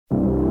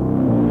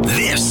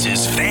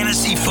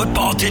Fantasy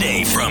Football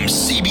Today from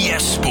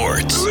CBS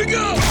Sports. Here we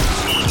go.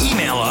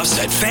 Email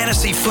us at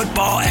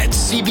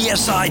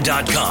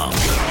fantasyfootball@cbsi.com.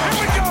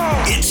 Here we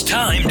go. It's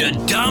time to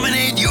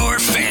dominate your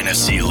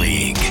fantasy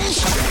league.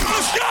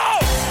 Let's go.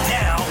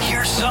 Now,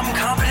 here's some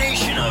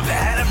combination of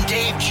Adam,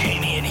 Dave,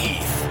 Jamie, and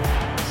Heath.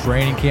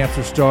 Training camps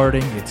are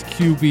starting. It's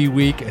QB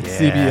week at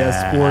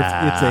CBS Sports.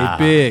 It's a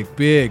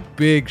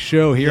big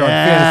show here on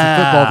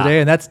Fantasy Football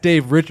Today, and that's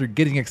Dave Richard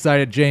getting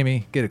excited.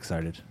 Jamie, get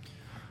excited.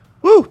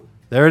 Woo!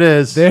 There it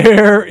is.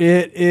 There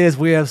it is.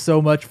 We have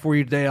so much for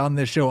you today on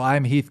this show.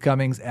 I'm Heath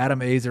Cummings, Adam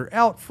Azer,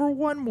 out for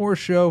one more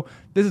show.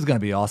 This is going to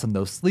be awesome,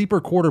 though.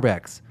 Sleeper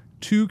quarterbacks,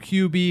 2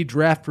 QB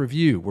draft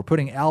review. We're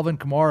putting Alvin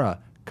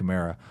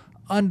Kamara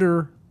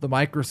under the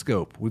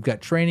microscope. We've got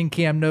training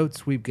camp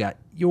notes. We've got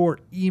your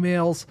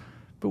emails.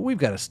 But we've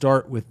got to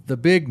start with the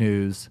big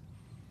news.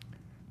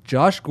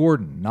 Josh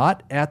Gordon,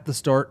 not at the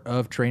start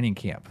of training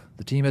camp.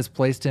 The team has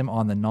placed him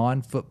on the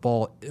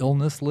non-football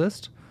illness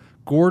list.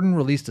 Gordon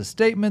released a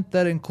statement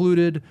that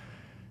included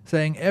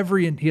saying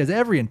he has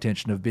every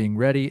intention of being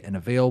ready and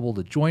available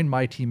to join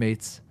my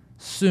teammates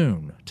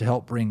soon to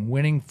help bring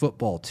winning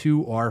football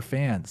to our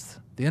fans.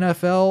 The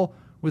NFL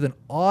with an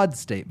odd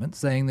statement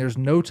saying there's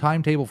no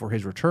timetable for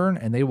his return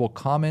and they will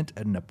comment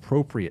at an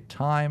appropriate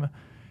time.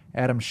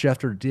 Adam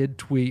Schefter did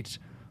tweet,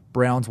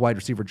 Browns wide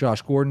receiver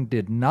Josh Gordon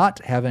did not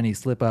have any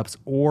slip-ups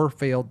or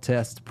failed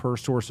tests per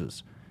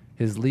sources.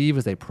 His leave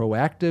is a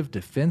proactive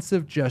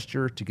defensive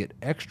gesture to get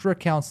extra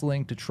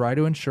counseling to try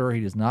to ensure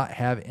he does not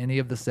have any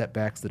of the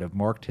setbacks that have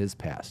marked his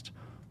past.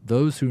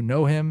 Those who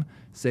know him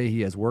say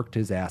he has worked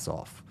his ass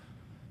off.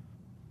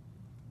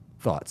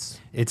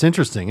 Thoughts? It's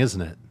interesting,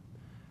 isn't it?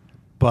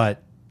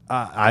 But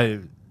there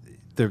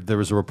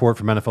was a report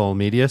from NFL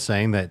media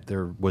saying that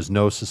there was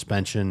no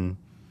suspension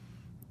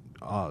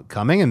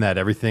coming and that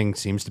everything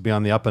seems to be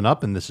on the up and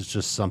up, and this is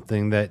just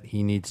something that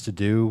he needs to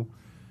do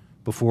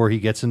before he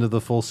gets into the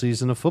full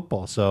season of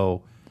football.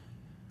 So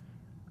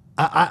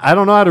I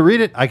don't know how to read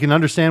it. I can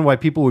understand why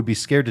people would be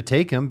scared to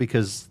take him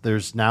because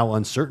there's now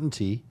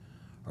uncertainty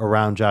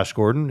around Josh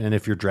Gordon, and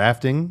if you're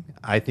drafting,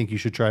 I think you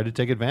should try to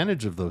take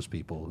advantage of those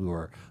people who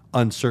are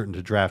uncertain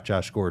to draft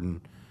Josh Gordon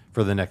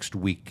for the next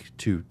week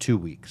to 2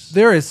 weeks.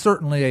 There is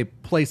certainly a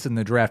place in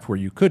the draft where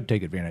you could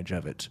take advantage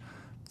of it.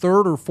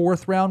 Third or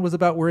fourth round was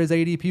about where his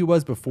ADP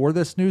was before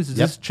this news. Does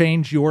this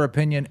change your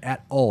opinion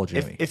at all,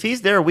 Jimmy? If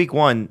he's there week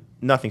one,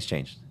 nothing's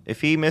changed. If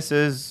he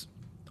misses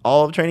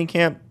all of training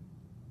camp,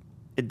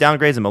 it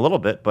downgrades him a little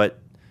bit. But,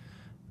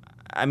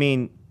 I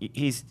mean,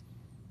 he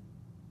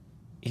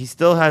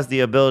still has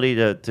the ability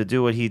to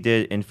do what he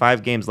did in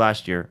 5 games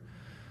last year,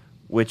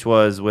 which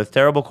was with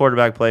terrible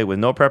quarterback play, with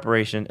no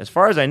preparation. As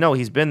far as I know,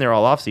 he's been there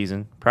all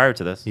offseason prior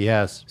to this.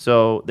 Yes.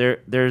 So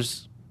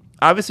there's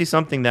obviously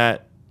something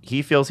that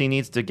he feels he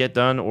needs to get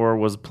done or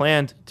was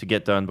planned to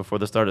get done before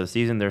the start of the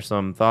season. There's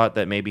some thought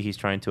that maybe he's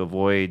trying to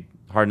avoid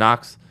hard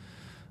knocks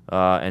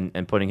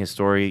and putting his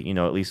story,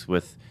 at least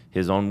with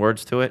his own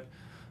words to it,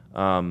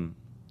 to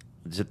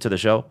the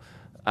show.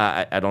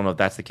 I don't know if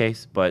that's the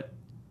case, but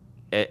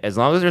as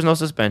long as there's no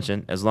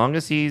suspension, as long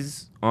as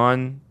he's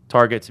on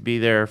target to be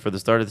there for the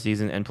start of the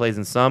season and plays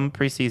in some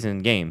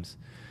preseason games,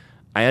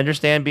 I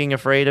understand being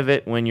afraid of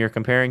it when you're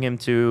comparing him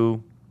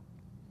to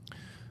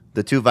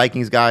the 2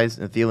 Vikings guys,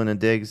 Thielen and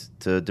Diggs,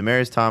 to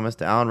Demaryius Thomas,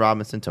 to Allen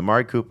Robinson, to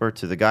Amari Cooper,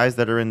 to the guys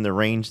that are in the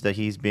range that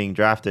he's being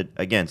drafted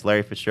against,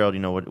 Larry Fitzgerald,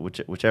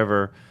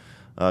 whichever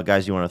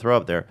guys you want to throw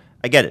up there.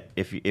 I get it.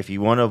 If you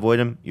want to avoid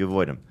him, you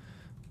avoid him.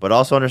 But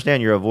also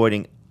understand you're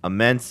avoiding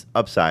immense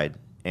upside.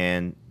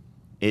 And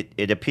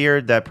it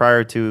appeared that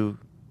prior to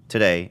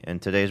today and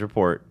today's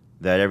report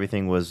that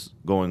everything was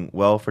going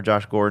well for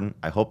Josh Gordon.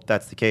 I hope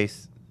that's the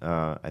case.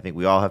 I think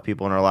we all have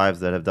people in our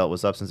lives that have dealt with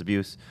substance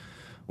abuse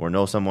or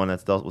know someone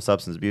that's dealt with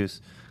substance abuse.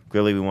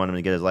 Clearly, we want him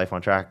to get his life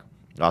on track.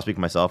 I'll speak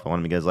for myself. I want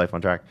him to get his life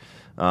on track,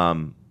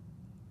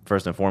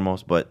 first and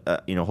foremost. But,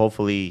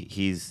 hopefully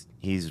he's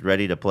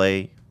ready to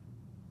play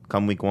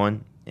come week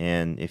one.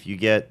 And if you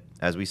get,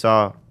 as we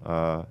saw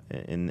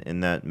in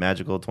that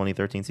magical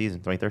 2013 season,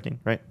 2013,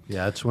 right?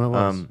 Yeah, that's when it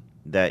was.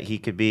 That he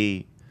could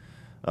be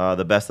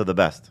the best of the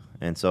best.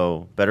 And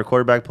so better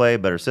quarterback play,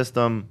 better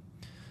system,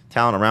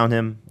 talent around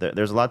him.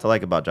 There's a lot to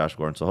like about Josh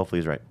Gordon, so hopefully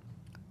he's right.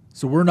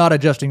 So we're not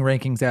adjusting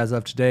rankings as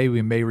of today.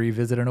 We may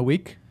revisit in a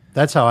week.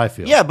 That's how I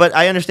feel. Yeah, but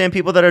I understand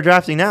people that are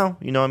drafting now.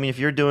 If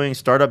you're doing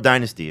startup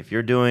dynasty, if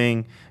you're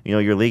doing,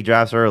 your league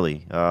drafts early,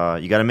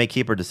 you got to make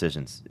keeper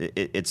decisions.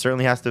 It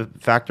certainly has to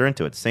factor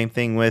into it. Same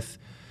thing with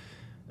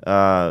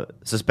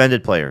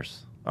suspended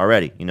players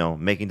already.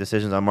 Making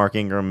decisions on Mark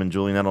Ingram and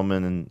Julian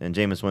Edelman and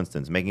Jameis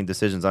Winston's, making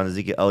decisions on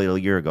Ezekiel Elliott a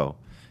year ago.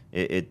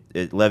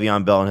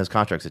 Le'Veon Bell and his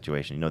contract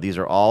situation. These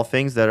are all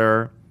things that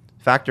are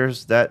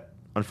factors that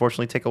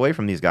unfortunately take away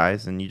from these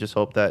guys, and you just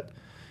hope that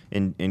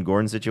in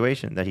Gordon's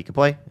situation that he could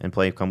play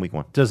come week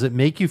one. Does it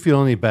make you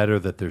feel any better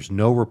that there's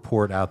no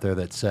report out there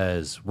that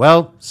says,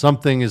 well,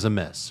 something is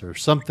amiss or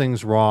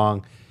something's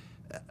wrong?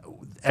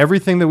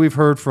 Everything that we've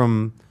heard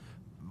from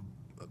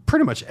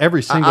pretty much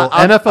every single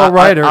NFL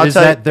writer is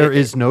that there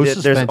is no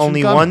suspension. There's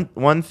only coming.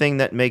 one thing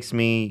that makes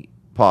me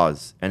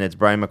pause, and it's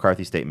Brian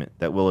McCarthy's statement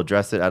that we'll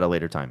address it at a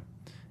later time.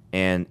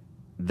 And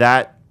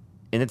that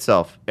in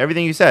itself,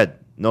 everything you said,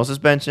 no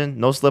suspension,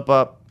 no slip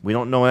up, we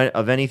don't know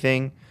of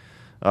anything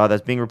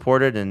that's being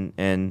reported,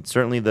 and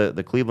certainly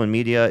the Cleveland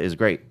media is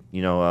great.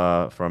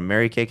 From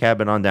Mary Kay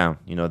Cabot on down,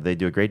 they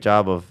do a great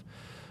job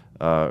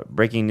of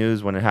breaking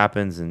news when it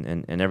happens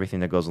and everything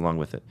that goes along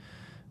with it.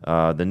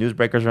 The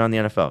newsbreakers around the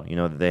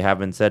NFL, they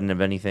haven't said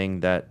of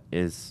anything that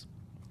is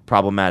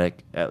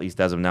problematic, at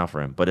least as of now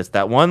for him. But it's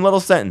that one little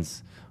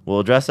sentence. We'll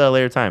address that at a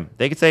later time.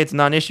 They could say it's a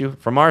non-issue.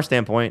 From our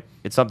standpoint,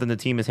 it's something the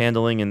team is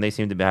handling, and they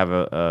seem to have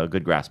a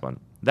good grasp on.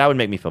 That would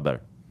make me feel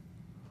better.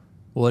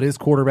 Well, it is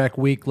quarterback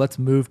week. Let's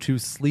move to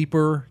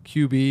sleeper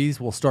QBs.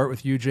 We'll start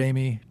with you,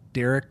 Jamie.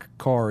 Derek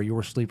Carr,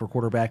 your sleeper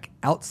quarterback,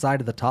 outside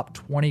of the top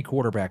 20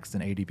 quarterbacks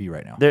in ADP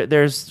right now.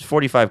 There's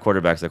 45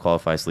 quarterbacks that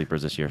qualify as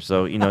sleepers this year.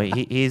 So,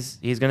 he's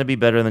going to be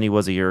better than he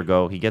was a year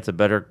ago. He gets a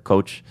better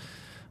coach,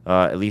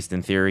 at least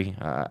in theory.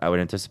 I would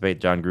anticipate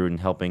John Gruden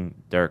helping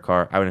Derek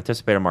Carr. I would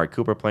anticipate Amari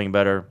Cooper playing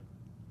better,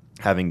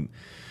 having,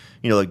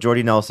 like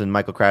Jordy Nelson,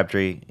 Michael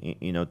Crabtree.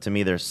 To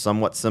me, they're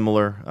somewhat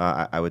similar.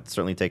 I would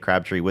certainly take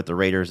Crabtree with the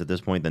Raiders at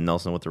this point than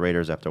Nelson with the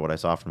Raiders after what I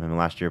saw from him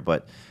last year.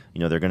 But,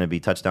 they're going to be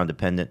touchdown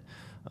dependent.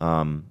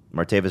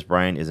 Martavis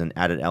Bryant is an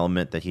added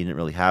element that he didn't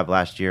really have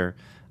last year.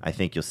 I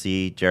think you'll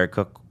see Jared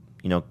Cook,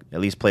 at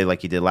least play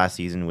like he did last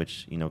season,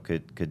 which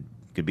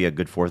could be a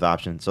good fourth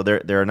option. So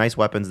there are nice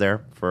weapons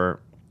there for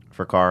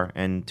Carr.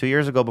 And 2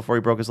 years ago, before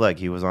he broke his leg,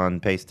 he was on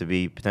pace to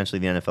be potentially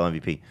the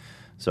NFL MVP.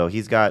 So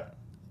he's got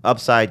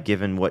upside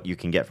given what you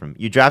can get from him.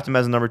 You draft him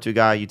as a number 2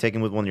 guy, you take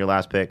him with one of your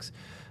last picks,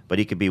 but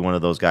he could be one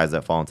of those guys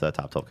that fall into that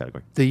top 12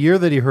 category. The year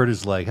that he hurt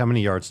his leg, how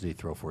many yards did he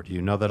throw for? Do you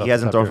know that? He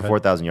hasn't thrown for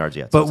 4,000 yards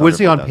yet. But was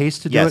he on pace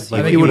to do it?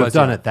 Like I he would have was,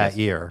 done yeah. it that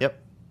year. Yep.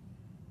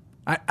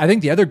 I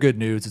think the other good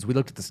news is we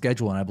looked at the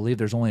schedule, and I believe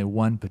there's only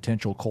one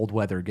potential cold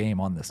weather game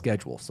on the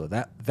schedule, so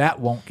that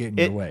won't get in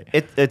your way.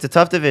 It's a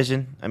tough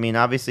division. I mean,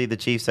 obviously the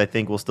Chiefs, I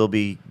think, will still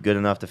be good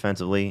enough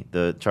defensively.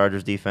 The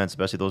Chargers' defense,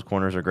 especially those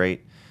corners, are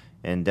great,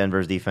 and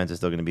Denver's defense is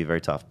still going to be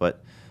very tough.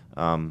 But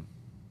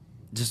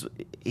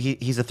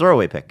he's a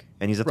throwaway pick,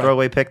 and he's a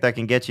throwaway pick that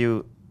can get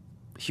you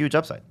huge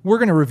upside. We're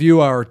going to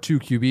review our 2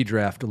 QB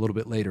draft a little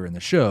bit later in the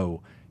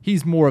show.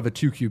 He's more of a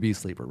 2 QB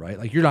sleeper, right?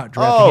 Like you're not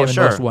drafting him in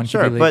most 1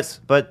 QB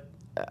leagues. But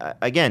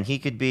again, he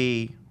could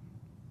be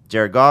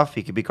Jared Goff.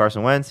 He could be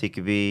Carson Wentz. He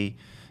could be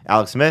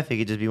Alex Smith. He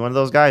could just be one of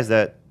those guys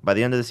that by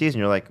the end of the season,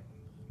 you're like,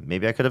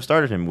 maybe I could have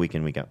started him week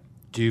in, week out.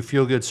 Do you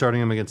feel good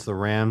starting him against the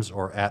Rams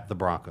or at the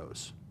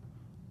Broncos?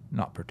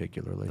 Not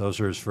particularly. Those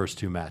are his first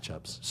 2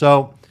 matchups.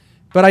 So,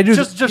 but I do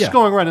just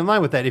going right in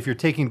line with that. If you're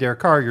taking Derek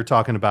Carr, you're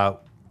talking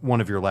about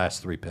one of your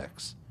last 3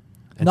 picks.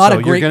 And not so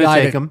a great you're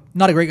guy. Take him.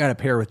 Not a great guy to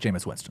pair with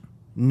Jameis Winston.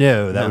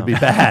 No, that would be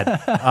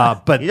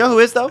bad. But you know who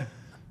is though?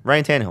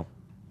 Ryan Tannehill.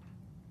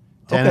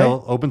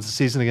 Tannehill opens the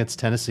season against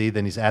Tennessee,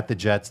 then he's at the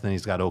Jets, then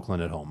he's got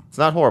Oakland at home. It's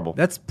not horrible.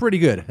 That's pretty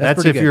good. That's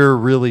pretty if good. you're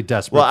really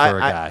desperate for a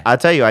guy. I'll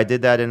tell you, I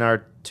did that in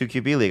our 2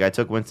 QB league. I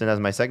took Winston as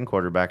my second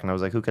quarterback, and I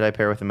was like, who could I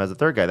pair with him as a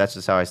third guy? That's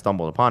just how I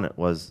stumbled upon it.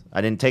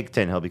 I didn't take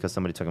Tannehill because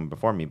somebody took him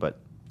before me, but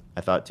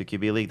I thought 2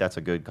 QB league, that's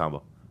a good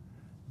combo.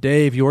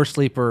 Dave, your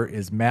sleeper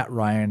is Matt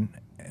Ryan,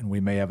 and we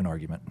may have an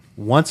argument.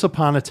 Once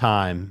upon a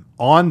time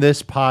on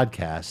this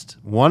podcast,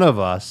 one of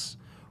us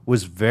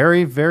was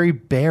very, very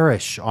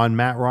bearish on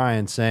Matt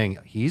Ryan, saying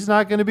he's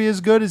not going to be as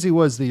good as he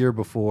was the year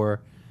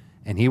before.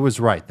 And he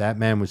was right. That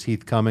man was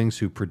Heath Cummings,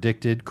 who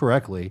predicted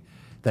correctly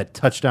that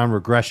touchdown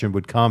regression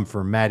would come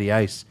for Matty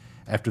Ice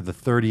after the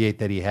 38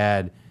 that he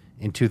had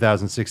in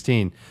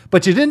 2016.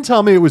 But you didn't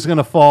tell me it was going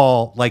to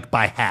fall like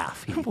by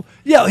half.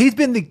 Yeah, he's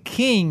been the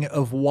king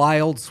of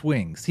wild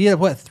swings. He had,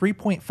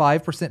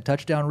 3.5%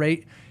 touchdown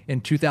rate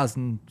in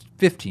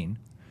 2015.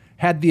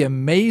 Had the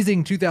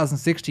amazing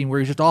 2016 where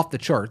he's just off the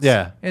charts.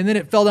 Yeah. And then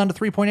it fell down to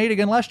 3.8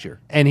 again last year.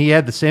 And he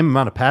had the same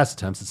amount of pass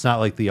attempts. It's not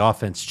like the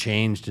offense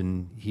changed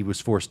and he was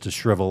forced to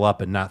shrivel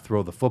up and not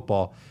throw the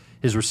football.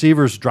 His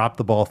receivers dropped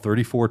the ball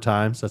 34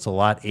 times. That's a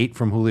lot. 8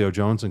 from Julio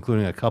Jones,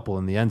 including a couple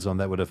in the end zone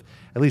that would have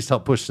at least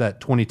helped push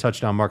that 20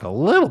 touchdown mark a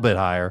little bit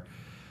higher.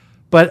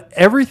 But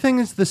everything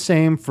is the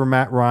same for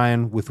Matt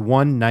Ryan with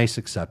one nice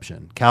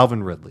exception.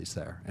 Calvin Ridley's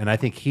there. And I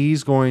think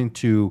he's going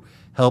to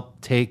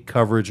help take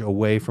coverage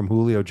away from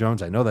Julio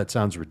Jones. I know that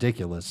sounds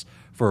ridiculous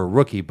for a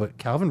rookie, but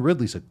Calvin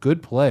Ridley's a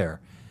good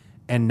player.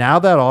 And now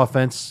that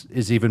offense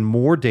is even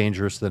more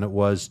dangerous than it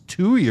was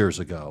 2 years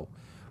ago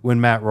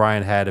when Matt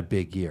Ryan had a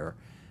big year.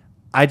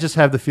 I just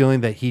have the feeling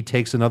that he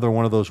takes another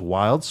one of those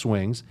wild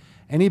swings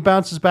and he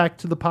bounces back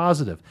to the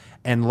positive.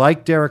 And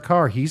like Derek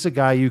Carr, he's a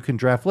guy you can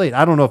draft late.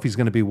 I don't know if he's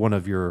going to be one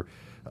of your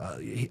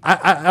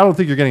I don't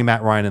think you're getting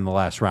Matt Ryan in the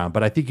last round,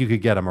 but I think you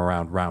could get him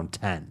around round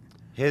 10.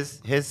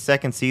 His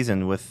second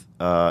season with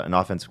an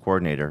offensive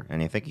coordinator,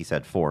 and I think he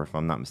said 4, if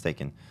I'm not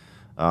mistaken,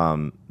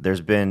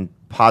 there's been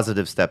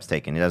positive steps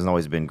taken. It hasn't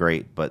always been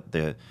great, but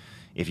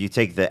if you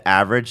take the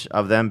average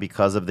of them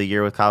because of the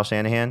year with Kyle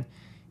Shanahan,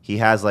 he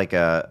has like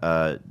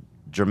a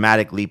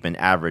dramatic leap in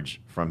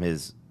average from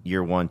his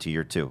year 1 to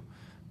year 2.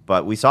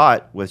 But we saw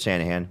it with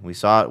Shanahan. We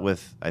saw it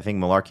with, I think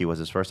Mularkey was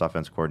his first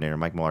offense coordinator,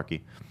 Mike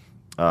Mularkey,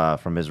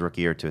 from his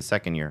rookie year to his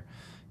second year.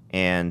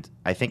 And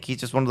I think he's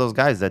just one of those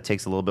guys that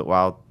takes a little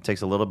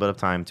bit of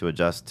time to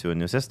adjust to a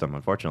new system,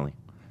 unfortunately.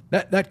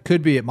 That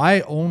could be it.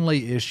 My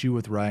only issue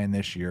with Ryan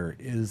this year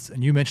is,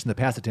 and you mentioned the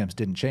pass attempts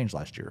didn't change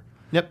last year.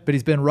 Yep. But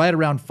he's been right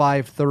around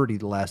 530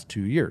 the last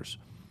 2 years.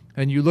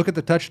 And you look at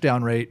the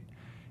touchdown rate,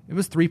 it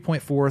was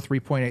 3.4,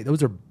 3.8.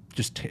 Those are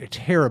just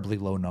terribly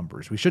low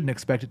numbers. We shouldn't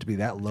expect it to be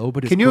that low.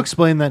 But Can you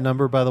explain that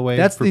number, by the way,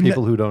 That's for the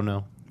people who don't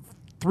know?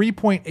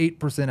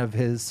 3.8% of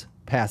his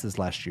passes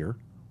last year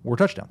were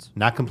touchdowns.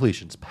 Not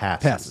completions,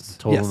 passes.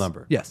 Total Yes.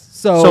 number. Yes.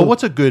 So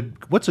what's a good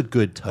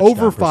touchdown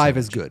over 5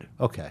 is percentage? good.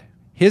 Okay.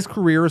 His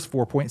career is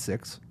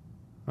 4.6.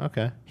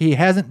 Okay. He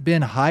hasn't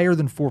been higher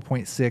than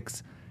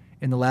 4.6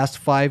 in the last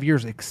 5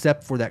 years,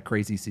 except for that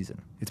crazy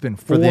season. It's been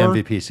 4, For the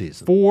MVP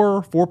season.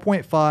 4,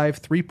 4.5,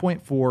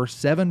 3.4,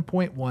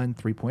 7.1,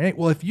 3.8.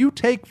 Well, if you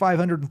take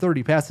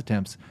 530 pass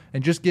attempts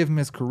and just give him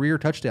his career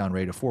touchdown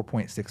rate of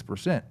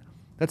 4.6%,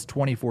 that's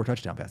 24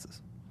 touchdown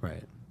passes.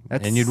 Right.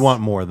 That's- And you'd want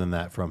more than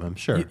that from him,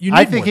 sure. You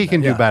I need think more he than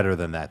can that, do yeah. better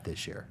than that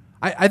this year.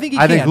 I think he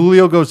I can. think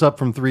Julio goes up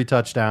from 3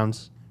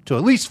 touchdowns to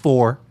at least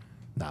 4.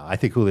 No, I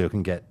think Julio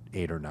can get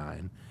 8 or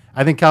 9.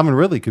 I think Calvin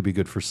Ridley could be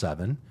good for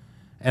 7.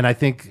 And I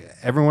think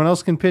everyone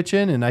else can pitch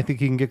in, and I think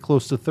he can get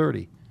close to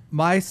 30.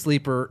 My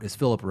sleeper is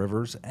Phillip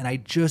Rivers, and I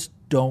just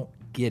don't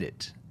get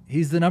it.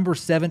 He's the number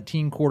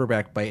 17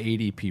 quarterback by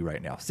ADP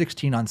right now,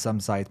 16 on some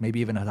sites, maybe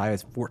even as high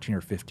as 14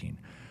 or 15.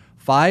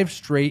 5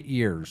 straight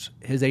years,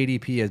 his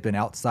ADP has been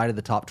outside of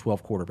the top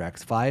 12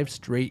 quarterbacks. 5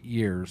 straight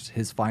years,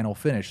 his final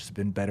finish has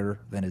been better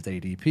than his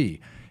ADP.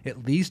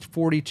 At least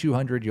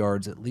 4,200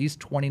 yards, at least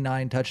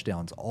 29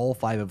 touchdowns, all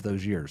 5 of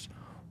those years.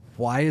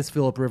 Why is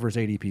Phillip Rivers'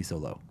 ADP so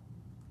low?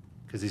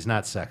 Because he's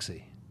not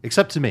sexy,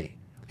 except to me.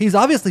 He's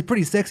obviously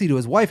pretty sexy to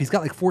his wife. He's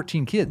got like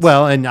 14 kids.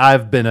 Well, and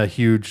I've been a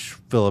huge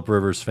Phillip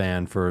Rivers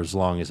fan for as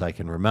long as I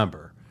can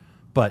remember.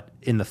 But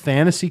in the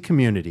fantasy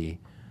community,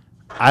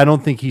 I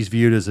don't think he's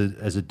viewed as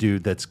a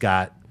dude that's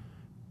got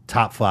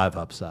top 5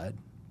 upside.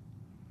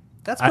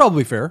 That's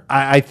probably fair.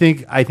 I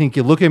think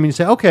you look at him and you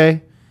say,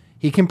 okay,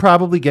 he can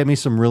probably get me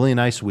some really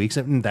nice weeks,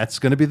 and that's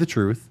going to be the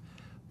truth.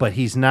 But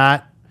he's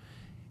not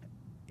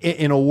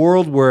in a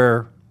world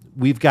where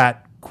we've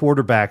got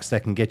quarterbacks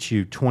that can get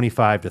you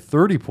 25 to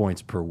 30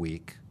 points per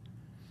week,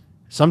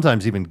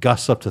 sometimes even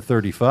gusts up to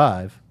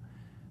 35.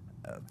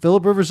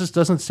 Phillip Rivers just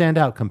doesn't stand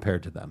out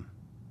compared to them.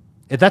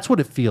 That's what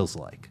it feels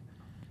like.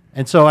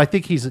 And so I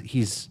think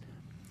he's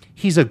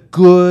a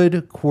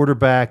good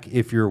quarterback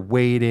if you're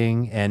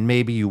waiting, and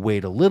maybe you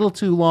wait a little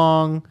too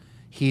long.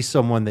 He's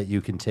someone that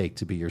you can take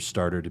to be your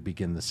starter to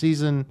begin the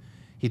season.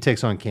 He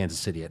takes on Kansas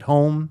City at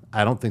home.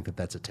 I don't think that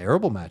that's a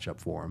terrible matchup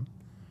for him.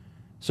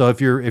 So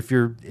if you're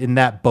in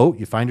that boat,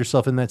 you find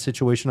yourself in that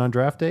situation on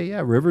draft day,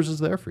 yeah, Rivers is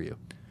there for you.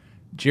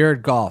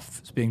 Jared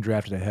Goff is being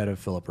drafted ahead of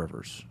Phillip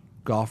Rivers.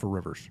 Goff or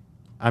Rivers?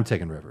 I'm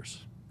taking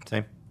Rivers.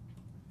 Same.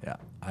 Yeah,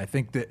 I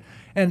think that,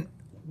 and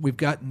we've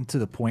gotten to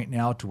the point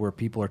now to where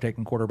people are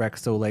taking quarterbacks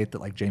so late that,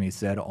 like Jamie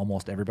said,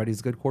 almost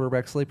everybody's a good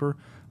quarterback sleeper.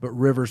 But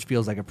Rivers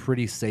feels like a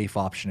pretty safe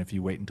option if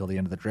you wait until the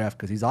end of the draft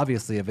because he's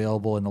obviously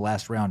available in the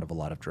last round of a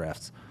lot of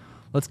drafts.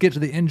 Let's get to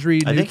the injury.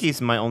 I think he's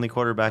my only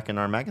quarterback in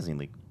our magazine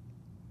league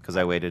because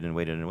I waited and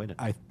waited and waited.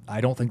 I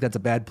don't think that's a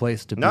bad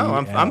place to be. No,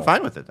 I'm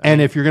fine with it. And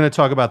if you're going to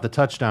talk about the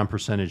touchdown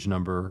percentage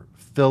number,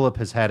 Phillip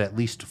has had at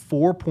least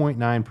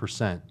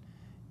 4.9%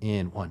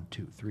 in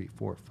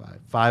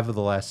 5 of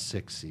the last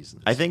 6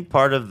 seasons. I think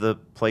part of the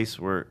place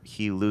where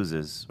he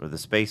loses, or the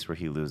space where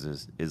he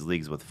loses, is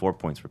leagues with 4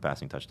 points for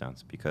passing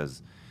touchdowns.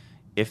 Because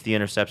if the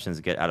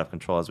interceptions get out of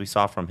control, as we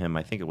saw from him,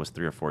 I think it was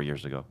 3 or 4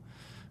 years ago,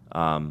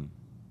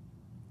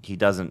 he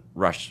doesn't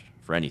rush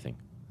for anything.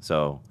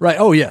 So right.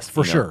 Oh yes,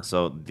 for you know, sure.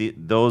 So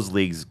those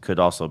leagues could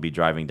also be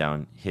driving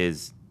down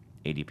his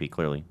ADP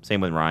clearly.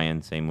 Same with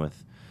Ryan. Same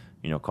with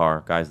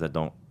Carr. Guys that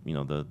don't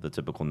the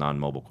typical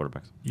non-mobile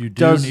quarterbacks. You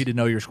need to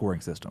know your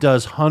scoring system.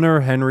 Does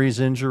Hunter Henry's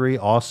injury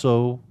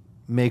also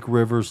make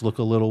Rivers look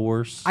a little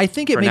worse? I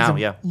think it For makes now, him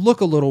yeah.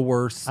 look a little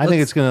worse. I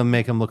think it's going to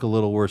make him look a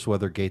little worse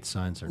whether Gates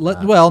signs or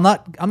not. Well,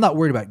 I'm not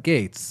worried about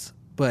Gates,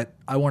 but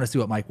I want to see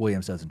what Mike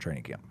Williams does in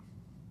training camp.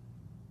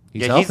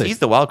 He's healthy. He's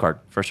the wild card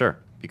for sure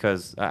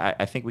because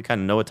I think we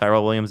kind of know what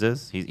Tyrell Williams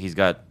is. He's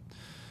got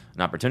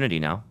an opportunity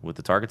now with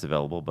the targets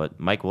available, but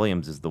Mike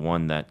Williams is the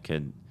one that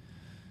could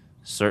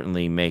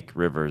certainly make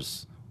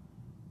Rivers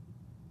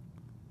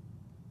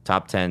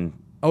top 10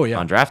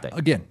 on draft day.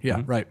 Again,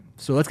 yeah, right.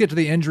 So let's get to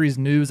the injuries,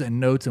 news, and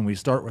notes, and we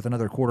start with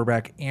another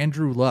quarterback.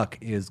 Andrew Luck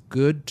is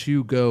good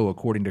to go,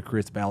 according to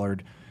Chris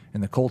Ballard,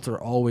 and the Colts are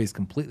always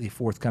completely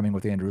forthcoming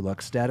with Andrew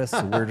Luck's status,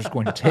 so we're just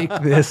going to take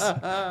this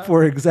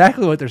for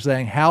exactly what they're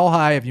saying. How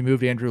high have you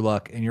moved Andrew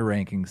Luck in your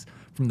rankings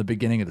from the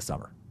beginning of the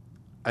summer?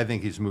 I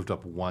think he's moved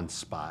up 1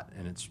 spot,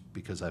 and it's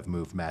because I've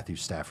moved Matthew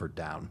Stafford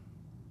down.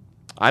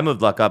 I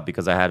moved Luck up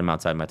because I had him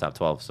outside my top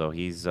 12, so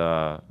he's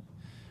right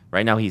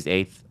now he's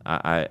 8th.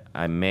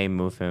 I may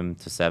move him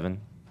to 7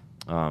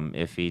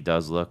 if he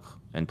does look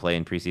and play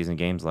in preseason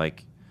games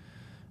like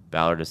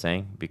Ballard is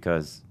saying,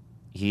 because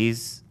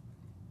he's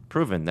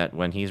proven that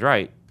when he's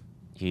right,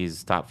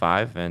 he's top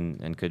 5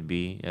 and could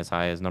be as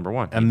high as number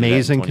 1. He did that in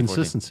Amazing 2014.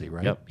 consistency,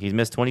 right? Yep. He's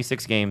missed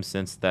 26 games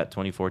since that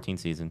 2014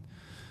 season.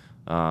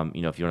 If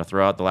you want to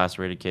throw out the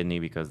lacerated kidney,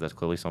 because that's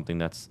clearly something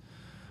that's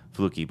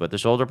fluky. But the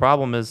shoulder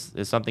problem is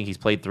something he's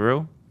played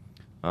through.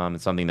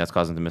 It's something that's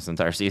caused him to miss the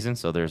entire season.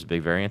 So there's a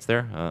big variance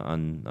there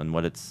on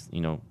what it's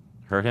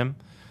hurt him.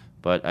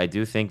 But I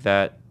do think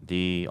that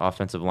the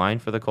offensive line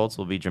for the Colts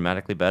will be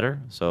dramatically better.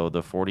 So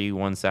the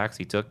 41 sacks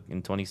he took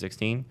in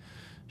 2016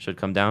 should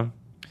come down.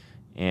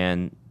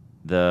 And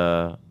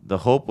the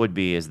hope would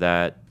be is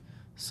that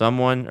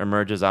someone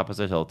emerges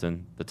opposite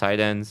Hilton. The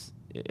tight ends,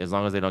 as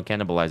long as they don't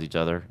cannibalize each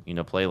other,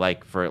 play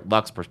like, for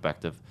Luck's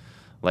perspective,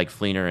 like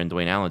Fleener and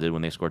Dwayne Allen did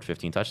when they scored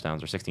 15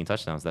 touchdowns or 16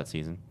 touchdowns that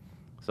season.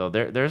 So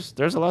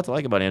there's a lot to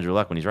like about Andrew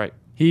Luck when he's right.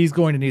 He's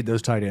going to need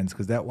those tight ends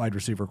because that wide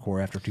receiver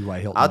core after T.Y.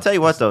 Hilton. I'll tell you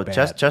what, though,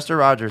 bad. Chester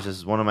Rogers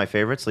is one of my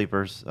favorite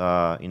sleepers.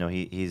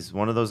 He's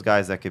one of those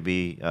guys that could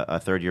be a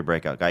third-year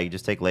breakout guy. You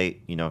just take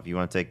late. If you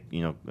want to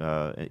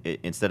take,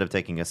 instead of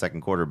taking a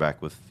second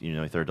quarterback with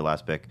a third to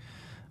last pick,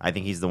 I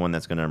think he's the one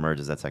that's going to emerge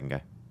as that second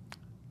guy.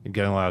 You're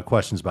getting a lot of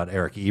questions about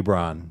Eric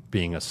Ebron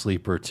being a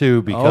sleeper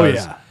too,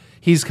 because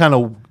he's going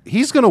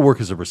to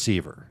work as a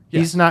receiver.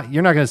 Yes.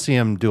 You're not going to see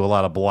him do a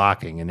lot of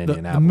blocking in the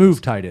Indianapolis.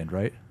 move tight end,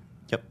 right?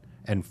 Yep.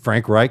 And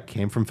Frank Reich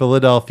came from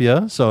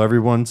Philadelphia, so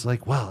everyone's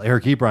like, well,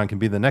 Eric Ebron can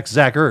be the next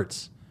Zach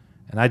Ertz.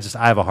 And I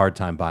have a hard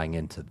time buying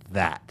into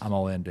that. I'm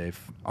all in,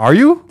 Dave. Are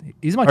you?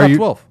 He's my top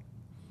 12.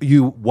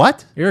 You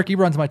what? Eric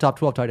Ebron's my top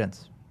 12 tight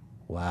ends.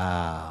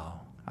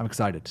 Wow. I'm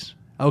excited.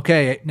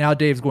 Okay, now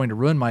Dave's going to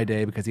ruin my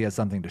day because he has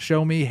something to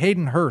show me.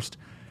 Hayden Hurst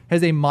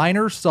has a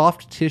minor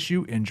soft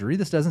tissue injury.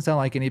 This doesn't sound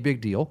like any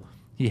big deal.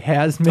 He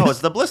has missed it's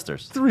the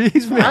blisters.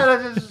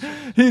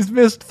 He's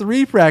missed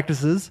 3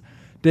 practices.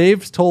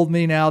 Dave's told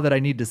me now that I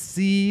need to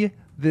see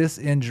this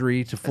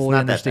injury to fully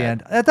not that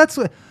understand. That's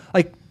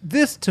like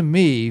this to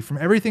me, from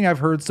everything I've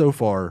heard so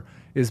far,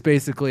 is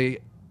basically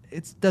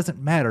it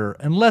doesn't matter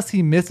unless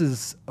he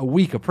misses a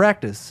week of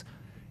practice,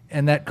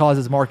 and that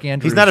causes Mark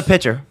Andrews. He's not a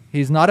pitcher.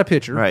 He's not a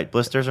pitcher. Right.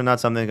 Blisters are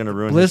not something that's going to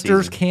ruin Blisters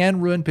his season.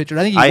 can ruin pitchers.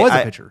 I think he was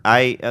a pitcher.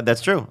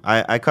 That's true.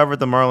 I covered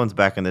the Marlins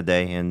back in the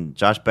day, and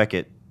Josh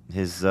Beckett,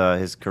 his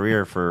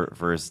career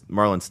for his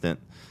Marlins stint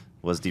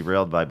was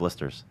derailed by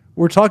blisters.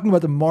 We're talking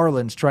about the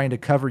Marlins trying to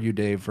cover you,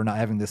 Dave, for not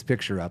having this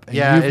picture up. And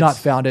Yeah, you've not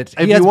found it.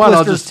 If you want,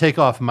 I'll just take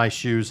off my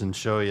shoes and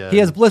show you. He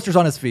has blisters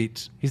on his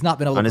feet. He's not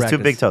been able On to his practice.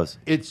 2 big toes.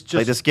 It's just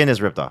like the skin is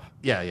ripped off.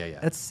 Yeah.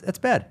 That's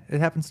bad. It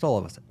happens to all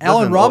of us.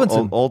 Allen Listen,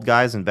 Robinson. Old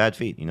guys and bad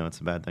feet. It's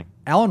a bad thing.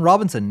 Allen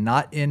Robinson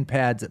not in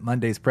pads at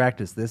Monday's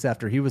practice. This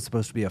after he was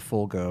supposed to be a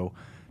full go.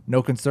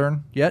 No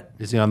concern yet.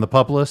 Is he on the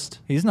pup list?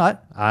 He's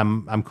not.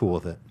 I'm cool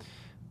with it.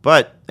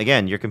 But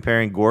again, you're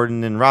comparing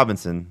Gordon and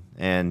Robinson,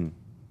 and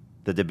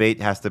the debate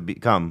has to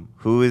become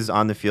who is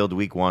on the field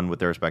week 1 with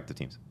their respective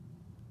teams.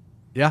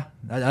 Yeah,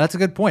 that's a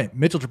good point.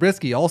 Mitchell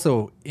Trubisky,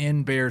 also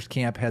in Bears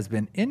camp, has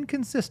been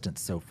inconsistent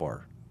so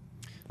far.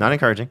 Not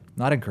encouraging.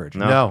 Not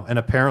encouraging. No, and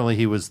apparently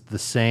he was the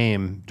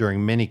same during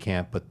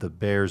minicamp, but the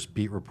Bears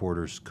beat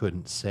reporters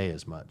couldn't say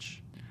as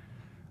much.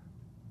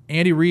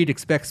 Andy Reid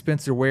expects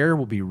Spencer Ware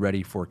will be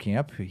ready for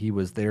camp. He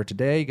was there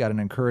today, got an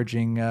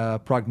encouraging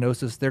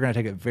prognosis. They're going to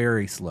take it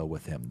very slow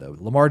with him, though.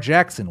 Lamar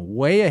Jackson,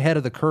 way ahead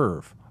of the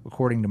curve,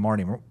 according to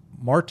Marty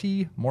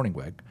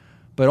Morningweg,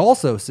 but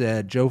also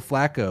said Joe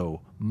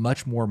Flacco,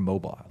 much more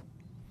mobile.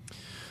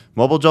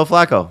 Mobile Joe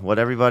Flacco, what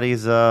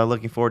everybody's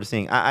looking forward to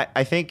seeing.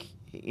 I think,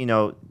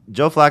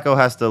 Joe Flacco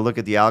has to look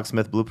at the Alex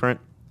Smith blueprint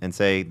and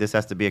say, this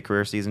has to be a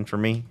career season for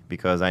me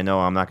because I know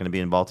I'm not going to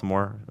be in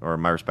Baltimore or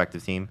my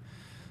respective team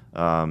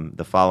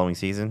the following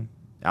season.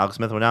 Alex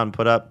Smith went out and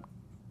put up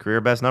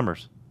career best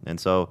numbers. And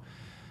so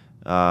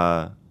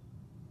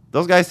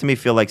those guys to me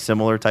feel like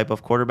similar type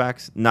of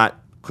quarterbacks, not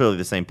clearly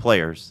the same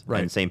players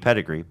right. and same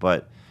pedigree,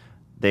 but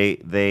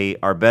they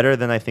are better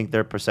than I think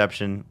their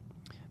perception.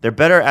 They're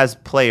better as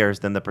players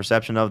than the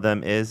perception of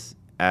them is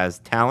as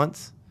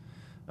talents,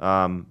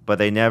 but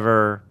they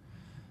never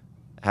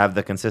have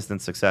the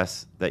consistent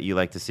success that you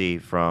like to see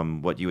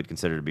from what you would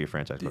consider to be a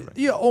franchise quarterback.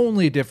 The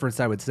only difference,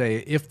 I would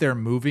say, if they're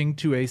moving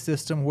to a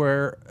system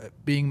where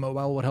being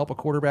mobile would help a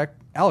quarterback,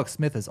 Alex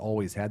Smith has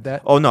always had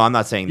that. Oh, no, I'm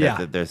not saying that,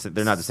 Yeah. that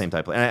they're not the same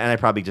type of player. And I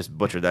probably just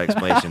butchered that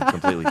explanation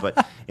completely.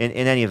 But in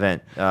any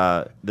event,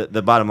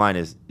 the bottom line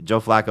is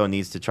Joe Flacco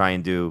needs to try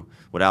and do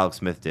what Alex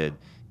Smith did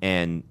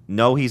and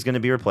know he's going to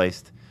be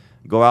replaced,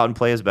 go out and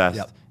play his best,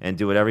 Yep. and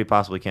do whatever he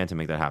possibly can to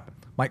make that happen.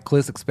 Mike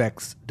Kliss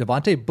expects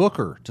Devontae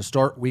Booker to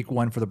start week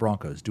 1 for the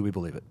Broncos. Do we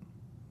believe it?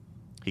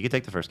 He could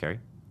take the first carry.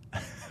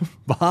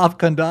 Bob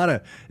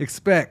Condata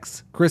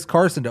expects Chris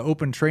Carson to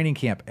open training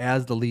camp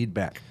as the lead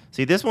back.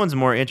 See, this one's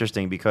more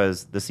interesting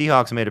because the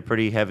Seahawks made a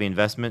pretty heavy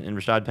investment in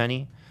Rashad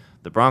Penny.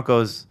 The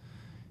Broncos,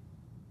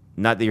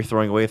 not that you're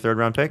throwing away a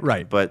third-round pick,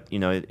 Right. but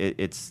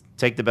it's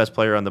take the best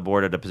player on the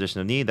board at a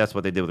position of need. That's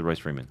what they did with Royce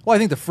Freeman. Well, I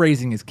think the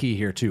phrasing is key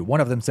here, too.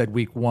 One of them said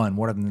week 1.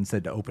 One of them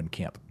said to open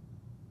camp.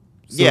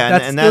 So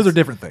Yeah, those are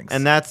different things.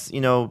 And that's,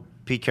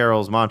 Pete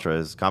Carroll's mantra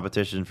is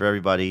competition for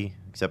everybody,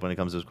 except when it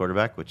comes to his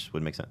quarterback, which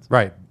would make sense.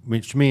 Right,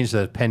 which means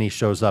that Penny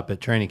shows up at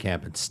training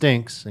camp and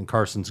stinks, and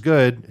Carson's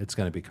good. It's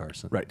going to be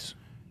Carson. Right.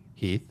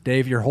 Heath.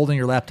 Dave, you're holding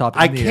your laptop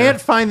in I the can't air.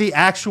 find the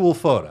actual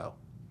photo,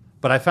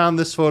 but I found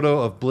this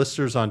photo of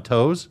blisters on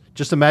toes.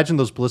 Just imagine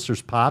those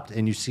blisters popped,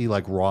 and you see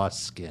like raw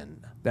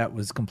skin. That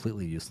was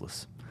completely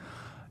useless.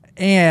 Good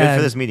for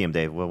And this medium,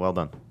 Dave. Well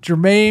done.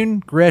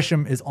 Jermaine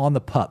Gresham is on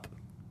the pup.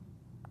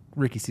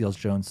 Ricky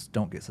Seals-Jones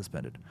don't get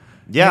suspended.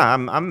 Yeah,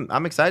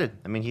 I'm excited.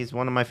 I mean, he's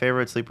one of my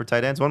favorite sleeper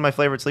tight ends. One of my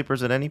favorite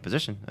sleepers at any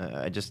position.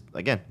 I just,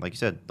 again, like you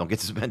said, don't get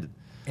suspended.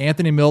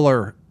 Anthony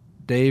Miller,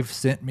 Dave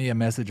sent me a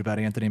message about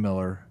Anthony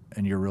Miller,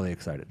 and you're really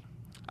excited.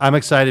 I'm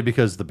excited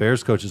because the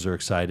Bears coaches are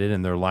excited,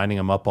 and they're lining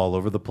him up all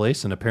over the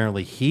place, and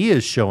apparently he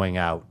is showing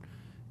out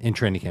in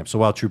training camp. So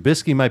while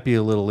Trubisky might be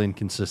a little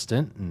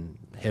inconsistent and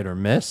hit or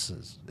miss,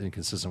 as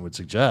inconsistent would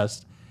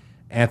suggest,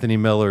 Anthony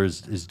Miller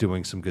is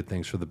doing some good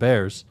things for the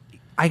Bears.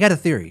 I got a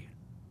theory.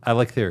 I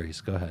like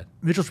theories. Go ahead.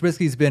 Mitchell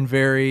Trubisky's been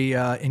very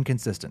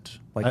inconsistent.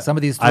 Like some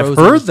of these I've throws,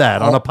 heard are just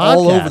that on a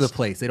all over podcast. the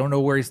place. They don't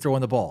know where he's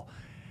throwing the ball.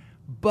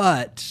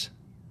 But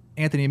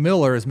Anthony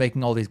Miller is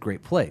making all these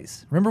great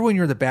plays. Remember when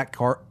you're in the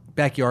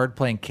backyard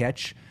playing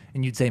catch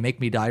and you'd say, "Make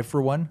me dive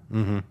for one"?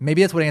 Mm-hmm.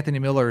 Maybe that's what Anthony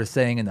Miller is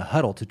saying in the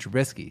huddle to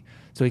Trubisky,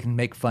 so he can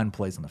make fun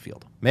plays on the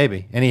field.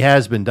 Maybe. And he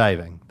has been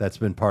diving. That's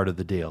been part of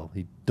the deal.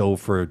 He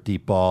dove for a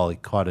deep ball. He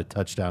caught a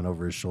touchdown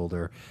over his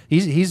shoulder.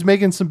 He's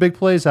making some big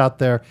plays out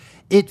there.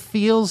 It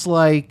feels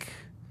like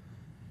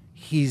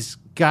he's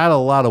got a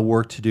lot of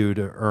work to do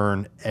to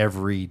earn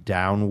every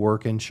down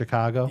work in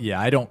Chicago. Yeah,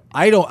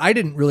 I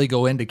didn't really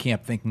go into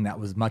camp thinking that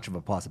was much of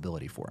a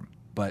possibility for him.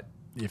 But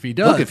if he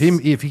does, Look,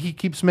 if he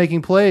keeps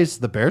making plays,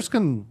 the Bears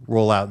can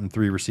roll out in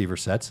 3 receiver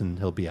sets and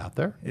he'll be out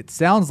there. it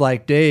sounds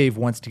like Dave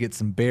wants to get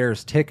some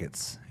Bears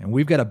tickets, and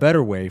we've got a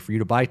better way for you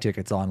to buy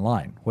tickets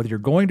online. Whether you're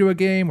going to a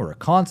game or a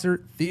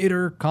concert,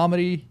 theater,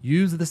 comedy,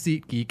 use the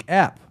SeatGeek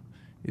app.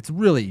 It's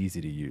really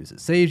easy to use. It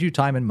saves you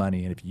time and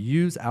money, and if you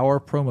use our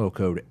promo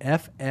code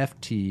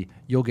FFT,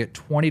 you'll get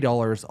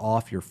 $20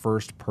 off your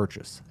first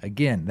purchase.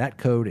 Again, that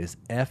code is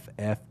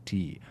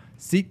FFT.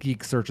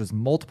 SeatGeek searches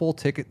multiple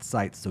ticket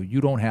sites so you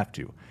don't have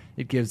to.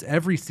 It gives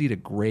every seat a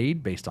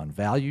grade based on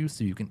value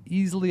so you can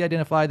easily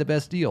identify the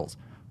best deals.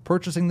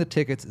 Purchasing the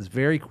tickets is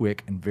very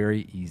quick and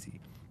very easy.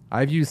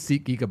 I've used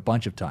SeatGeek a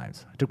bunch of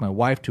times. I took my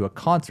wife to a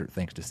concert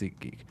thanks to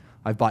SeatGeek.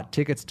 I've bought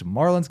tickets to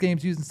Marlins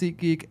games using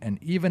SeatGeek,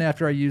 and even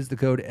after I used the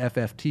code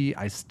FFT,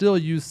 I still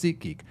use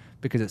SeatGeek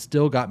because it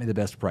still got me the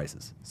best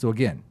prices. So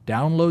again,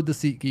 download the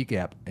SeatGeek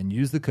app and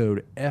use the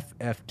code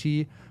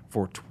FFT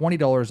for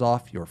 $20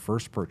 off your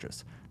first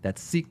purchase.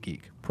 That's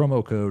SeatGeek,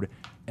 promo code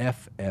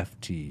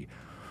FFT.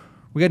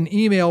 We got an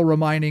email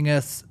reminding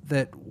us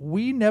that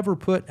we never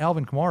put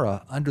Alvin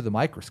Kamara under the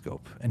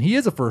microscope, and he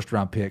is a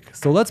first-round pick.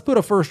 So let's put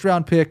a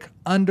first-round pick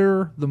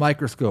under the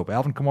microscope.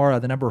 Alvin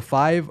Kamara, the number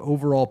 5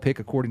 overall pick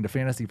according to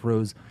Fantasy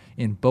Pros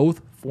in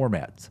both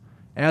formats.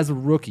 As a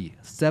rookie,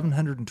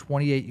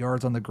 728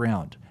 yards on the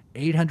ground,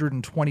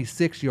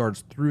 826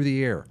 yards through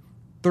the air,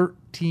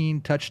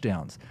 13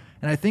 touchdowns.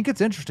 And I think it's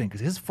interesting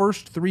because his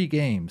first 3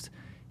 games,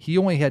 he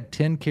only had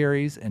 10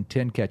 carries and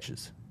 10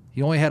 catches.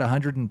 He only had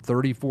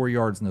 134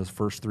 yards in those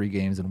first 3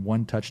 games and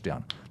 1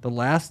 touchdown. The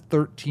last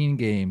 13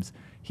 games,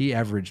 he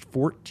averaged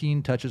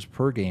 14 touches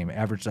per game,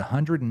 averaged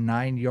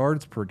 109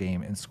 yards per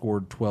game, and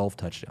scored 12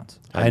 touchdowns.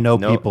 I know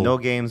no, people. No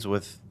games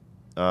with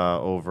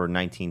over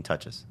 19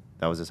 touches.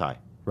 That was his high.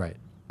 Right.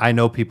 I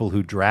know people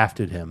who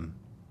drafted him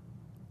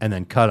and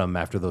then cut him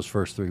after those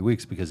first 3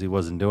 weeks because he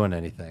wasn't doing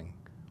anything,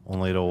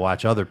 only to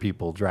watch other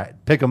people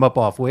pick him up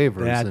off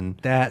waivers and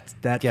that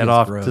get feels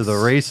off gross. to the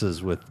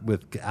races with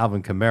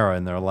Alvin Kamara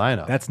in their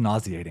lineup. That's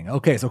nauseating.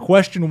 Okay, so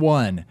question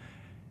 1.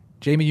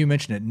 Jamie, you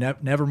mentioned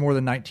it. Never more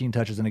than 19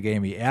 touches in a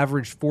game. He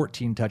averaged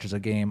 14 touches a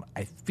game.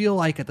 I feel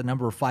like at the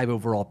number 5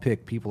 overall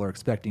pick, people are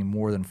expecting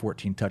more than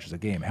 14 touches a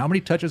game. How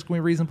many touches can we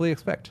reasonably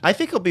expect? I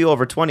think he'll be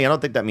over 20. I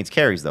don't think that means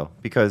carries, though,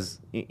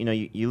 because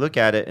you look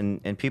at it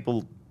and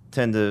people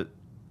tend to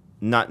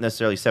not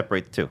necessarily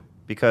separate the two,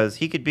 because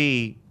he could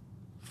be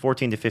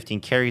 14 to 15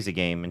 carries a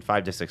game and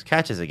 5 to 6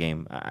 catches a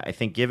game. I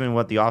think given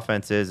what the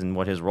offense is and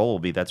what his role will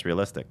be, that's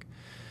realistic.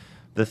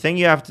 The thing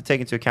you have to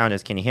take into account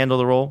is, can he handle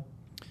the role?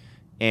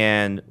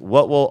 And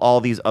what will all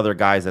these other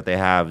guys that they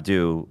have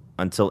do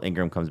until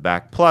Ingram comes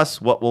back?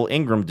 Plus, what will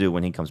Ingram do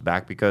when he comes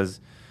back?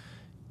 Because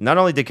not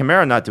only did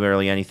Kamara not do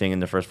really anything in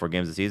the first 4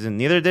 games of the season,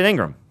 neither did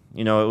Ingram.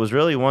 It was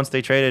really once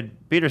they traded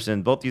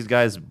Peterson, both these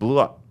guys blew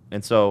up.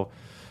 And so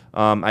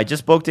I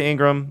just spoke to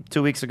Ingram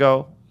 2 weeks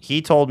ago.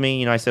 He told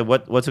me, I said,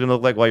 what's it going to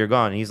look like while you're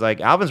gone? And he's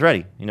like, Alvin's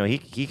ready.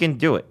 He can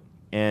do it.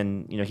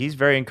 And, he's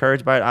very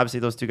encouraged by it. Obviously,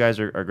 those 2 guys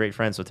are great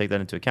friends, so take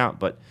that into account.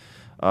 But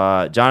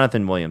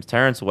Jonathan Williams,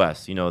 Terrence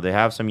West, they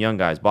have some young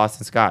guys,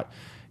 Boston Scott.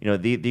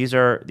 These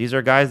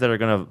are guys that are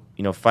going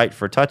to, fight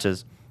for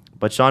touches.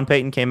 But Sean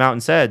Payton came out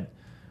and said,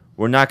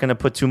 we're not going to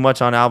put too much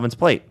on Alvin's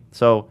plate.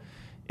 So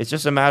it's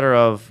just a matter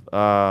of,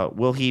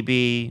 will he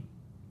be,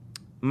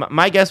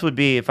 my guess would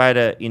be, if I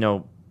had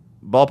to,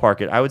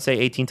 ballpark it, I would say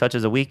 18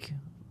 touches a week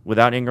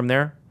without Ingram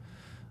there.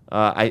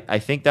 I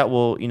think that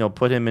will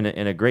put him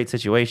in a great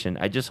situation.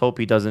 I just hope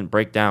he doesn't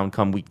break down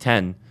come week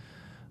 10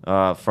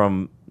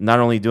 from not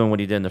only doing what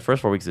he did in the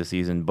first 4 weeks of the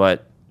season,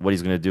 but what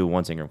he's going to do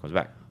once Ingram comes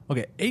back.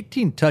 Okay,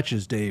 18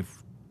 touches, Dave,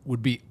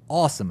 would be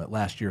awesome at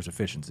last year's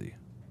efficiency.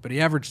 But he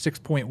averaged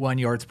 6.1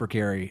 yards per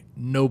carry.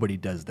 Nobody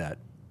does that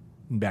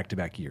in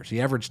back-to-back years.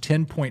 He averaged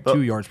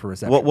 10.2 yards per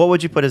reception. What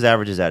would you put his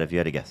averages at if you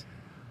had to guess?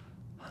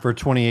 For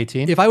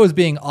 2018? If I was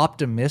being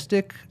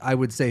optimistic, I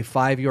would say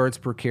 5 yards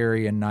per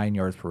carry and 9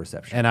 yards per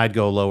reception. And I'd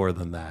go lower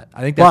than that.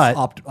 I think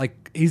that's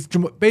he's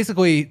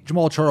basically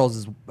Jamal Charles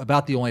is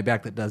about the only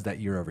back that does that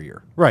year over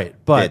year. Right,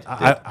 but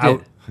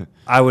Did.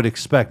 I would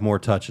expect more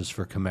touches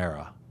for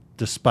Kamara,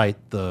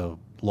 despite the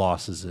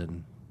losses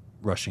in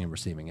rushing and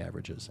receiving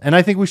averages. And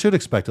I think we should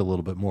expect a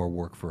little bit more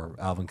work for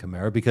Alvin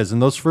Kamara because in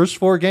those first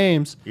 4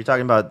 games, You're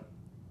talking about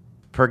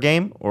per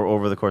game or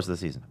over the course of the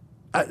season?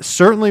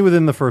 certainly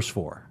within the first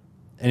 4.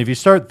 And if you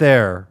start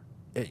there,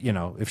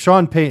 if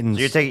Sean Payton's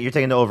So you're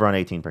taking the over on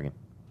 18 per game.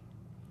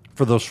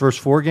 for those first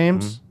 4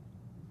 games,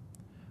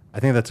 I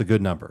think that's a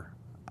good number.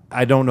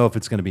 I don't know if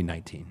it's going to be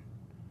 19.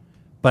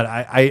 But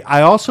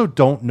I also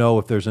don't know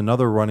if there's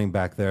another running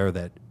back there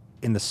that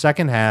in the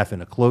second half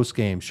in a close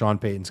game, Sean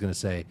Payton's going to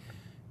say,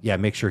 yeah,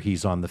 make sure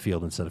he's on the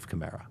field instead of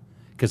Kamara.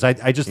 Because I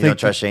just You think don't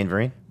trust Shane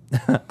Vereen?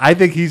 I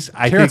think he's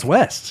Terrence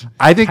West.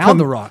 I think Pound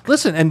the rock.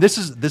 Listen, and this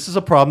is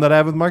a problem that I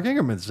have with Mark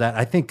Ingram is that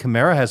I think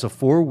Kamara has a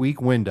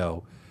 4-week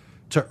window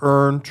to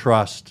earn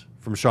trust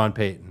from Sean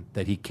Payton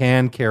that he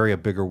can carry a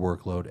bigger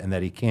workload and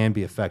that he can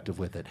be effective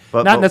with it.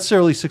 But Not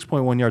necessarily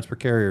 6.1 yards per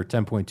carry or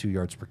 10.2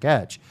 yards per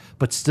catch,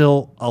 but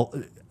still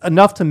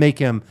enough to make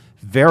him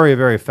very,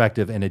 very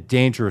effective and a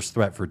dangerous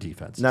threat for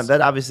defenses. Now,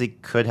 that obviously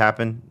could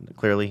happen,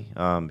 clearly,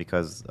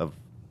 because of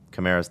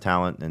Kamara's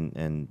talent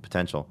and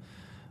potential.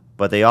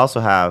 But they also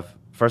have,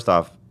 first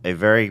off, a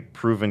very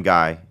proven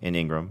guy in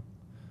Ingram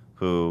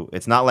who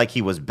it's not like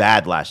he was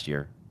bad last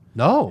year.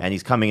 No. And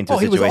he's coming into a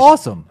He was situation.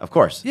 awesome. Of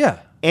course. Yeah.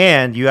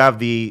 And you have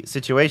the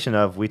situation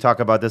of, we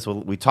talked about this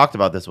with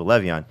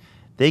Le'Veon.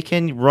 They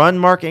can run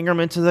Mark Ingram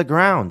into the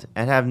ground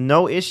and have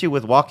no issue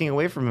with walking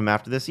away from him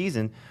after the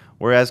season,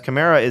 whereas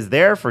Kamara is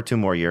there for 2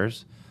 more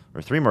years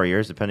or 3 more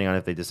years, depending on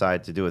if they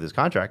decide to do with his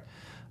contract,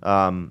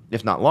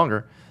 if not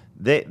longer.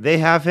 They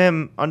have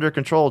him under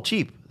control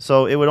cheap.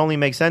 So it would only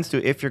make sense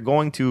to, if you're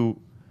going to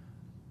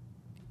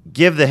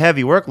give the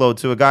heavy workload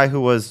to a guy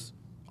who was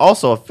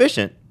also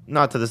efficient,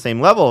 not to the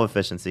same level of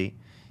efficiency,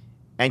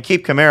 and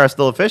keep Kamara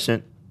still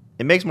efficient,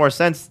 it makes more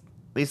sense,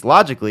 at least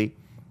logically,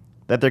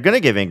 that they're going to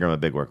give Ingram a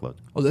big workload.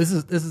 Well, this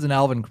is an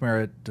Alvin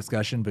Kamara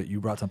discussion, but you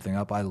brought something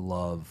up. I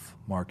love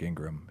Mark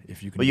Ingram.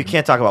 If you can, But you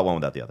can't talk about one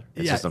without the other.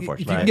 It's just if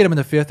unfortunate. you can get him in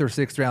the 5th or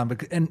 6th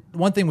round. And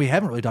one thing we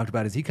haven't really talked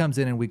about is he comes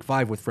in week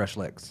 5 with fresh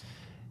legs.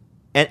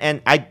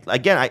 And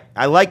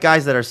I like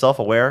guys that are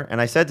self-aware. And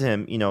I said to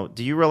him,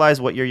 do you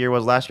realize what your year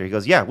was last year? He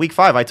goes, yeah, week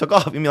 5 I took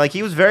off. I mean, like,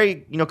 he was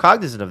very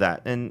cognizant of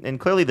that. And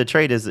clearly the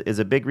trade is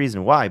a big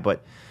reason why.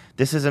 But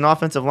this is an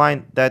offensive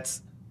line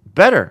that's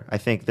better, I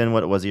think, than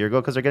what it was a year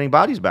ago because they're getting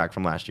bodies back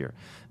from last year.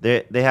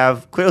 They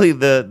have clearly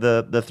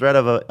the threat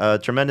of a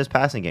tremendous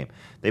passing game.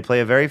 They play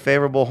a very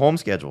favorable home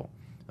schedule,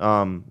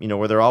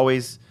 where they're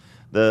always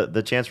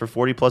the chance for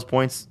 40-plus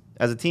points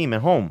as a team at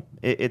home.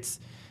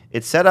 It's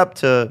set up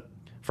to,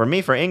 for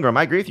Ingram,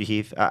 I agree with you,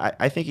 Heath.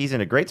 I think he's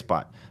in a great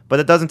spot. But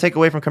it doesn't take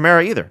away from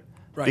Kamara either.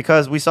 Right.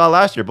 Because we saw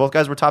last year, both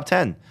guys were top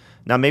 10.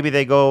 Now maybe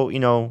they go,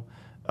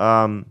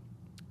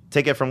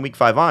 take it from week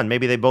 5 on.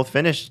 Maybe they both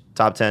finish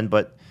top 10,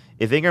 but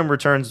if Ingram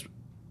returns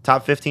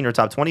top 15 or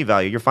top 20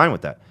 value, you're fine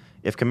with that.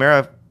 If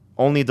Kamara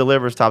only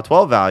delivers top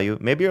 12 value,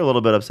 maybe you're a little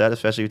bit upset,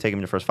 especially if you take him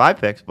in your first 5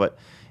 picks. But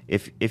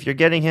if you're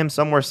getting him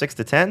somewhere 6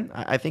 to 10,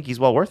 I think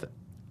he's well worth it.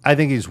 I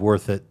think he's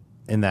worth it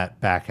in that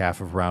back half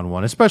of round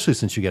 1, especially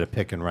since you get a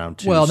pick in round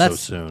 2 so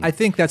soon. I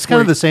think that's it's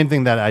kind of the same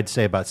thing that I'd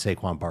say about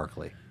Saquon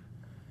Barkley.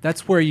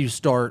 That's where you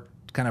start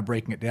kind of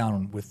breaking it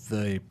down with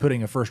the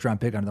putting a first-round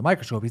pick under the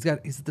microscope. He's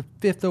the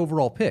 5th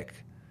overall pick.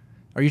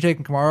 Are you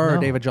taking Kamara or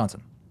David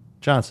Johnson?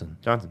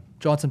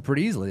 Johnson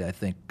pretty easily, I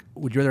think.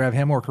 Would you rather have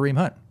him or Kareem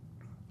Hunt?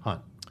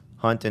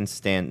 Hunt and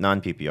Stan,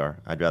 non-PPR.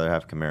 I'd rather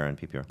have Kamara and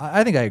PPR.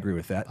 I think I agree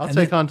with that. I'll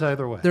take Hunt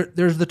either way.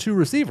 There's the 2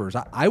 receivers.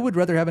 I would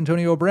rather have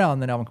Antonio Brown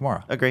than Alvin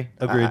Kamara. Agreed.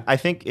 Agreed. I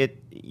think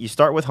you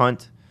start with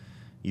Hunt,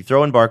 you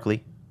throw in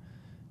Barkley,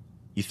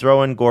 you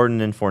throw in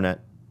Gordon and Fournette.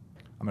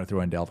 I'm going to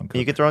throw in Dalvin Cook.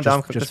 You could throw in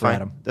Dalvin Cook. Just That's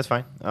fine. That's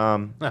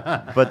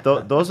fine. But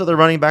those are the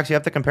running backs you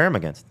have to compare him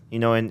against.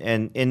 And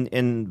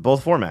in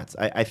both formats,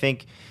 I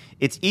think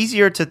it's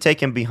easier to take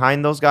him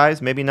behind those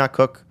guys. Maybe not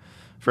Cook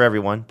for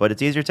everyone, but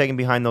it's easier taking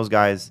behind those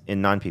guys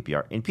in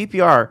non-PPR. In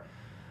PPR,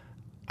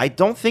 I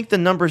don't think the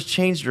numbers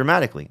change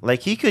dramatically.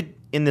 Like, he could,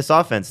 in this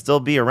offense,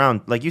 still be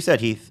around, like you said,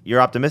 Heath, you're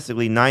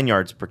optimistically 9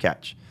 yards per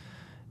catch.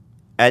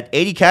 At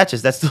 80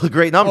 catches, that's still a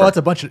great number. Oh, that's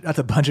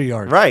a bunch of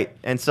yards. Right.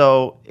 And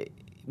so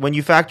when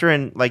you factor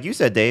in, like you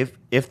said, Dave,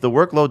 if the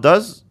workload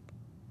does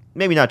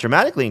maybe not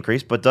dramatically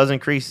increase, but does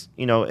increase,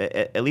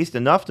 at least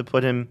enough to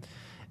put him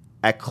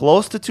at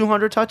close to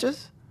 200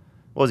 touches.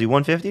 What was he,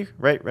 150?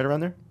 Right around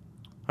there?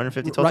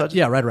 150 total Right, touches?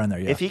 yeah, right around there.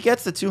 Yeah. If he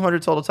gets to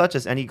 200 total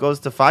touches and he goes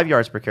to 5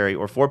 yards per carry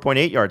or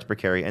 4.8 yards per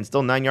carry and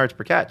still 9 yards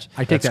per catch,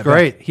 I take That's that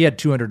great. back. He had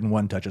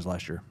 201 touches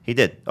last year. he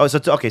did. Oh, so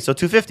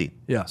 250.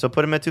 Yeah. So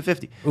put him at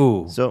 250.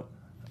 Ooh. So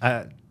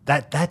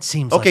That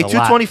seems okay, like a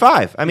lot.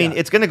 225. I mean, Yeah.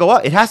 it's going to go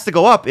up. It has to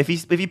go up if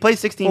he plays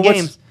 16 Well, what's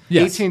games.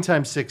 Yes. 18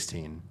 times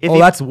 16. If Oh, he,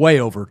 that's way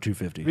over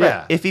 250.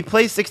 Yeah. If he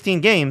plays 16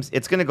 games,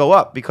 it's going to go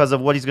up because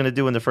of what he's going to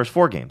do in the first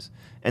 4 games.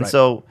 And Right.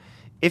 so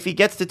if he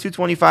gets to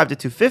 225 to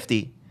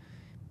 250,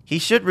 he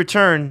should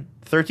return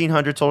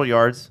 1,300 total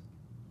yards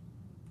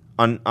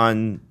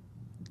on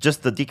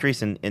just the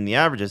decrease in the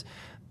averages.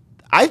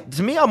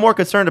 To me, I'm more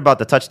concerned about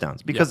the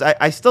touchdowns because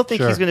I still think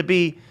Sure. he's going to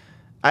be.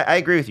 I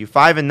agree with you,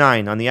 5 and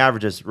 9 on the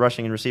averages,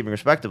 rushing and receiving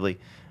respectively.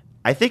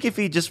 I think if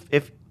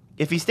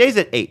he stays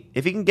at 8,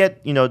 if he can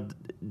get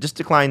just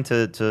decline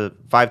to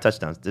 5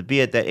 touchdowns to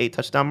be at that 8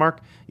 touchdown mark,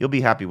 you'll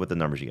be happy with the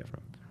numbers you get from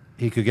him.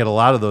 He could get a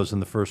lot of those in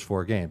the first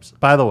 4 games.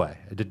 By the way,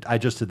 I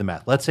just did the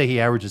math. Let's say he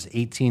averages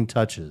 18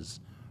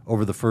 touches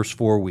over the first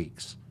 4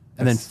 weeks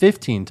and then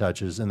 15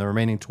 touches in the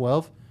remaining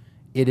 12.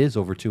 It is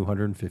over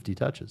 250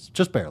 touches.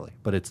 Just barely,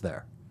 but it's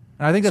there.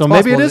 And I think that's So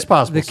maybe possible. it is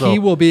possible. The key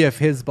So- will be if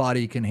his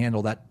body can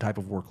handle that type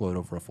of workload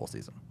over a full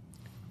season.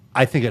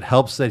 I think it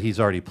helps that he's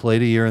already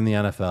played a year in the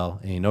NFL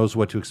and he knows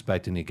what to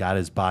expect and he got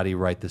his body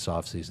right this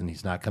offseason.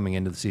 He's not coming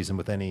into the season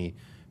with any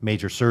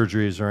major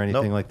surgeries or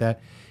anything Nope. like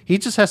that. He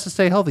just has to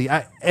stay healthy.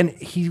 And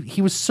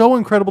he was so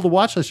incredible to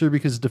watch last year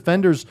because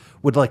defenders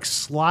would like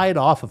slide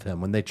off of him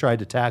when they tried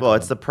to tackle Well, him.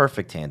 it's the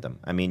perfect tandem.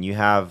 I mean, you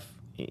have,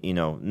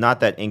 not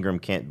that Ingram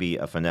can't be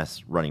a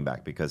finesse running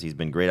back because he's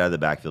been great out of the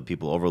backfield.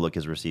 People overlook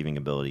his receiving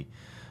ability,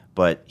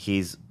 but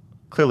he's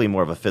clearly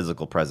more of a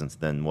physical presence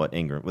than what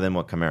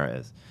Kamara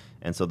is.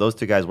 And so those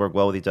two guys work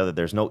well with each other.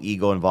 There's no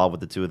ego involved with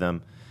the two of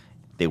them.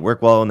 They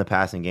work well in the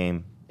passing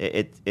game.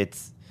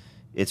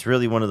 It's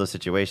really one of those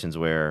situations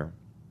where,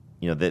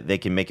 they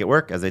can make it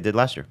work as they did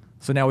last year.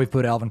 So now we've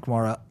put Alvin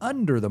Kamara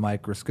under the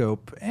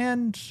microscope,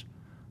 and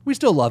we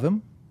still love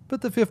him,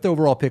 but the 5th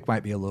overall pick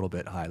might be a little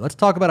bit high. Let's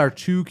talk about our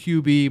 2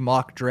 QB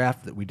mock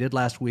draft that we did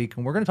last week,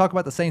 and we're going to talk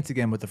about the Saints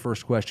again with the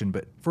first question.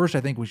 But first, I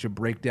think we should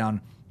break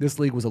down. This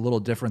league was a little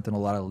different than a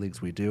lot of the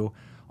leagues we do.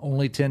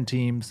 Only 10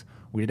 teams.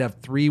 We did have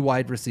 3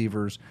 wide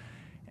receivers,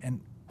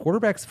 and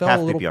quarterbacks fell Half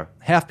a little PPR.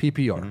 half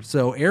PPR.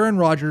 So Aaron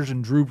Rodgers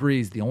and Drew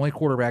Brees, the only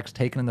quarterbacks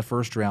taken in the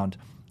first round.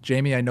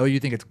 Jamie, I know you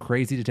think it's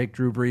crazy to take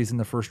Drew Brees in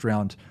the first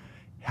round.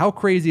 How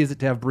crazy is it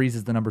to have Brees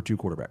as the number 2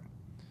 quarterback?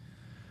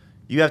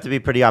 You have to be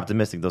pretty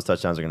optimistic those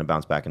touchdowns are going to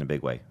bounce back in a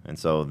big way. And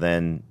so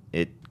then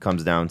it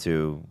comes down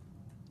to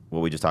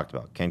what we just talked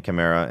about. Can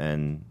Kamara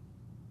and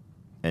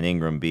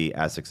Ingram be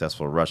as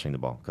successful rushing the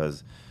ball?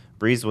 Because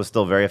Brees was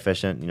still very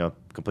efficient.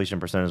 Completion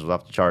percentage was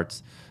off the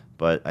charts.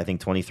 But I think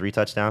 23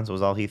 touchdowns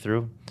was all he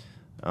threw.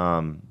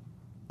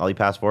 All he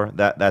passed for.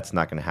 That's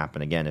not going to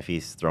happen again if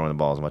he's throwing the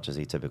ball as much as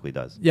he typically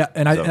does. Yeah,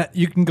 and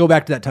you can go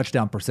back to that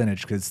touchdown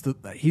percentage because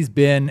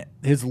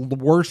his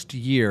worst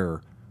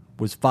year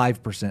was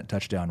 5%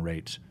 touchdown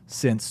rate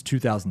since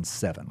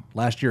 2007.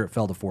 Last year it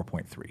fell to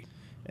 4.3.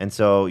 And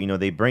so,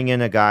 they bring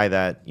in a guy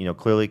that,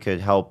 clearly could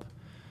help.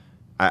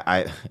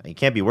 He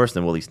can't be worse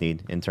than Willie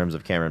Snead in terms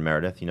of Cameron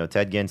Meredith.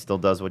 Ted Ginn still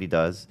does what he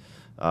does.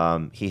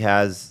 He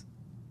has,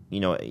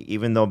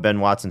 even though Ben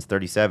Watson's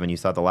 37, you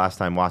saw the last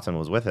time Watson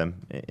was with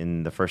him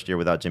in the first year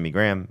without Jimmy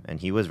Graham, and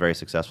he was very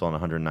successful on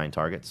 109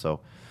 targets.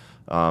 So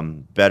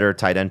better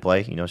tight end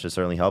play, should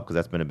certainly help because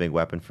that's been a big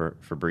weapon for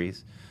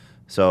Brees.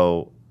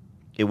 So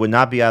it would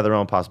not be out of their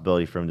own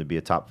possibility for him to be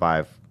a top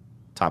 5,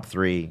 top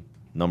 3,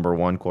 number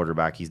 1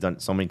 quarterback. He's done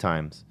it so many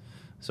times.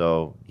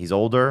 So he's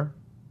older,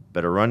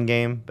 better run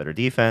game, better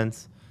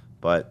defense,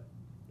 but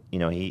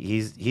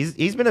he's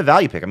been a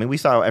value pick. I mean, we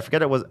saw. I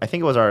think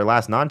it was our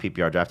last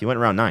non-PPR draft. He went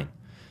around 9.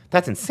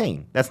 That's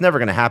insane. That's never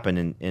going to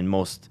happen in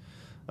most,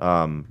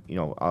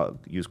 I'll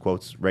use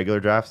quotes,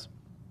 regular drafts.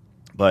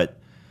 But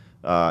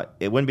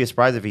it wouldn't be a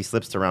surprise if he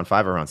slips to around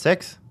 5 or around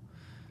 6.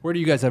 Where do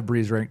you guys have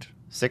Brees ranked?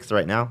 6th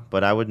right now,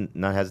 but I would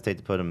not hesitate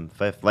to put him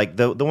 5th. Like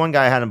the one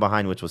guy I had him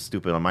behind, which was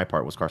stupid on my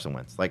part, was Carson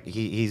Wentz. Like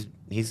he's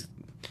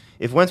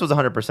if Wentz was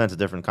 100%, it's a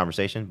different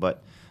conversation.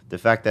 But the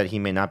fact that he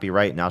may not be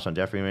right, and Alshon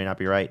Jeffrey may not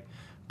be right,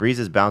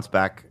 Brees' bounce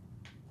back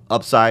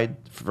upside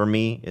for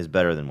me is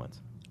better than Wentz.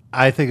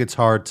 I think it's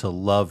hard to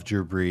love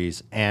Drew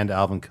Brees and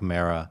Alvin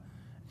Kamara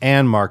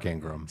and Mark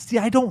Ingram. See,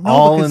 I don't know.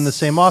 All because in the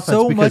same offense,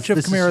 So because much of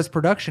this is- Kamara's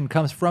production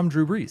comes from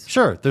Drew Brees.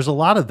 Sure, there's a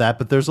lot of that,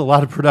 but there's a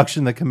lot of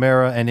production that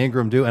Kamara and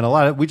Ingram do,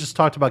 and we just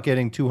talked about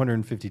getting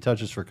 250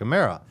 touches for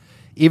Kamara.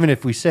 Even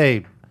if we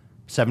say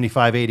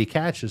 75, 80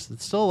 catches,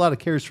 it's still a lot of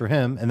carries for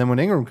him. And then when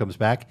Ingram comes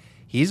back,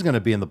 he's going to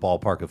be in the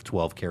ballpark of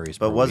 12 carries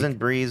per But wasn't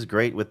week. Brees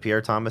great with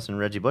Pierre Thomas and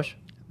Reggie Bush?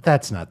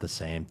 That's not the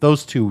same.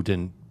 Those two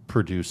didn't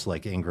produce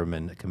like Ingram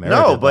and Kamara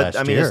No, did but last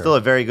I mean, year. it's still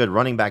a very good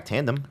running back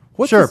tandem.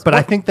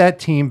 I think that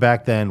team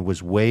back then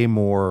was way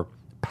more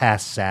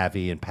pass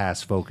savvy and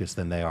pass focused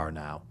than they are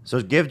now.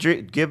 So give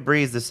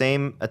Brees the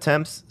same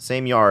attempts,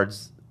 same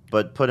yards,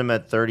 but put him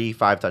at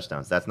 35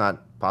 touchdowns. That's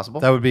not possible?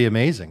 That would be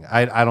amazing.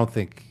 I don't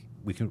think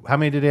we can. How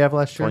many did he have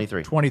last year?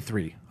 23.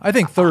 23. I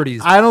think 30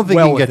 is I don't think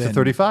well he can get to within-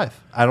 35.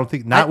 I don't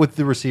think not with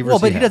the receivers. Well,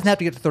 but he has. doesn't have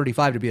to get to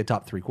 35 to be a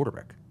top 3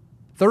 quarterback.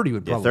 30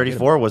 would Yeah, probably get him.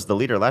 34 was the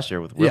leader last year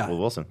with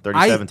Wilson.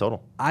 37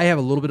 total. I have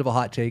a little bit of a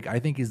hot take. I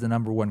think he's the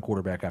number 1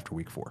 quarterback after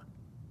week 4.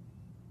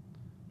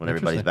 When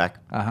everybody's back.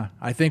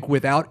 I think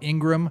without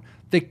Ingram,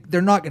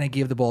 they're not going to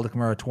give the ball to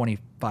Kamara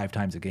 25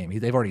 times a game.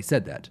 They've already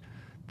said that.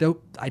 Though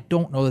I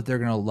don't know that they're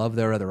going to love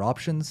their other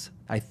options.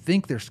 I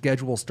think their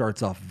schedule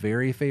starts off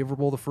very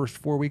favorable the first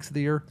 4 weeks of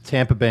the year.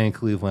 Tampa Bay and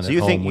Cleveland. So at you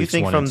home, think weeks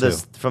from 1 and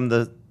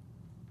 2.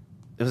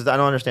 I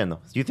don't understand though.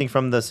 Do you think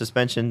from the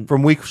suspension?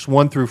 From weeks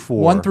 1 through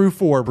 4. 1 through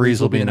 4,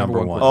 Breeze will be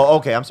number 1. Oh,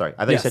 okay. I'm sorry.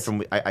 I thought Yes. you said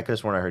from. I could have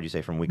sworn I heard you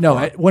say from week. No,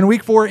 4. when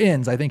week 4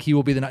 ends, I think he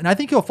will be and I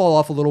think he'll fall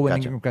off a little when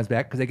Gotcha. Ingram comes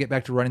back because they get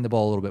back to running the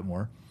ball a little bit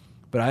more.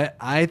 But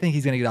I think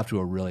he's going to get off to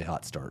a really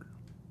hot start.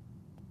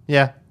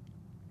 Yeah.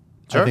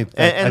 Sure. I think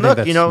and that's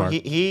look, you know, smart.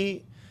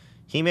 he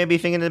may be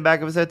thinking in the back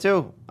of his head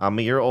too. I'm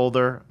a year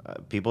older.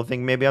 People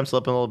think maybe I'm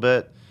slipping a little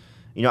bit.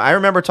 You know, I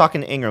remember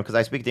talking to Ingram because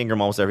I speak to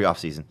Ingram almost every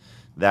offseason.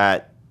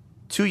 That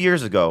 2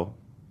 years ago,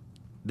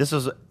 this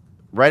was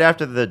right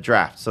after the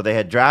draft. So they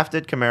had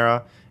drafted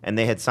Kamara and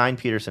they had signed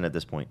Peterson at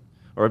this point.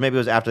 Or maybe it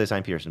was after they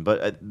signed Peterson.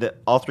 But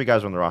all 3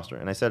 guys were on the roster.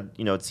 And I said,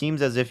 you know, it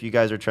seems as if you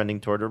guys are trending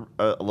toward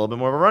a little bit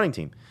more of a running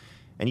team.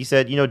 And he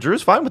said, you know,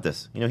 Drew's fine with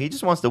this. You know, he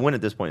just wants to win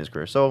at this point in his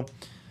career. So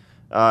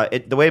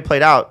the way it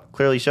played out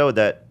clearly showed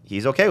that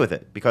he's okay with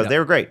it because they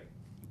were great.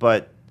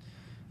 But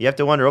you have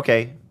to wonder,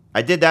 okay,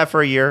 I did that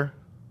for a year.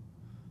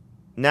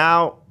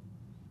 Now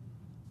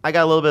I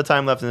got a little bit of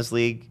time left in this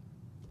league.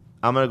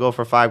 I'm going to go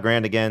for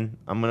 $5,000 again.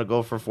 I'm going to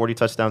go for 40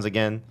 touchdowns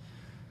again.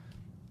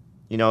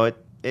 You know,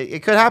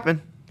 it could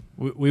happen.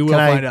 We will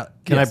find out.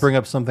 Can I Yes. bring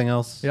up something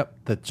else? Yep.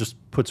 That just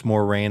puts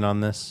more rain on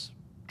this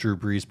Drew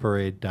Brees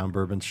parade down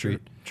Bourbon Street.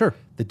 Sure.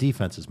 The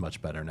defense is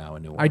much better now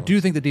in New Orleans. I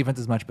do think the defense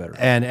is much better.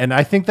 And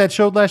I think that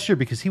showed last year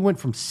because he went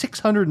from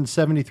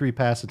 673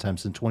 pass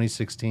attempts in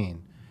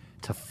 2016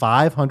 to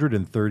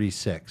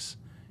 536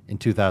 in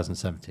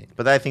 2017.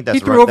 But I think that's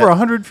he threw right. over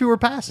 100 fewer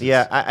passes.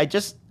 Yeah, I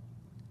just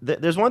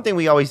there's one thing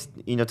we always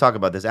talk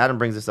about this. Adam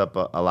brings this up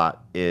a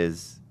lot.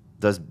 Is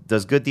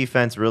does good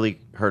defense really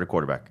hurt a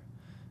quarterback?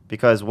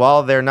 Because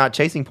while they're not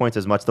chasing points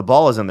as much, the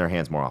ball is in their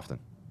hands more often.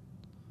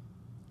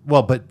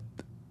 Well, but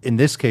in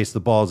this case, the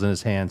ball's in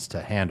his hands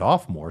to hand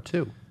off more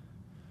too.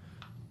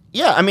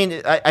 Yeah, I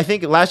mean, I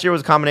think last year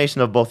was a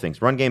combination of both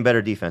things: run game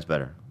better, defense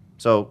better.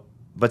 So,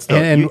 but still,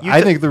 And you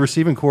I think the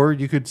receiving core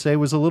you could say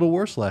was a little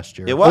worse last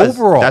year. It was.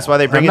 overall. That's why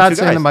they bring I'm in not 2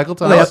 saying guys. that Michael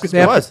Well, Thomas.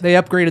 it was. they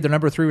upgraded their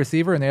number 3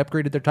 receiver and they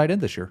upgraded their tight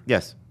end this year.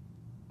 yes.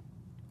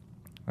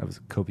 That was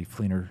a Kobe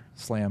Fleener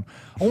slam.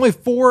 Only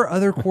 4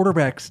 other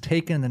quarterbacks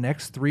taken in the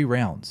next 3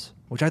 rounds,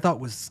 which I thought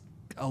was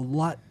a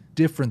lot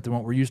different than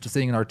what we're used to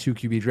seeing in our 2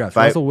 QB drafts.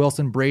 Russell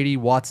Wilson, Brady,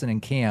 Watson,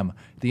 and Cam.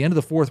 At the end of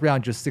the 4th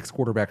round, just 6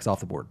 quarterbacks off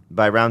the board.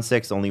 By round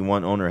 6, only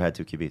one owner had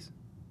 2 QBs.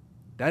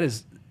 That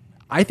is,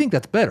 I think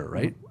that's better,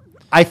 right?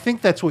 I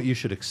think that's what you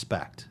should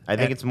expect. I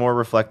think it's more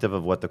reflective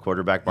of what the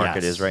quarterback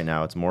market Yes. is right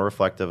now. It's more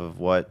reflective of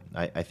what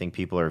I think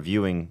people are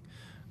viewing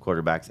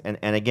quarterbacks.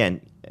 And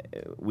again,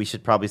 we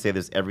should probably say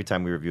this every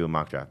time we review a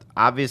mock draft.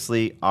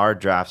 Obviously, our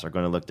drafts are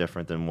going to look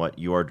different than what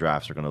your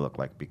drafts are going to look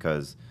like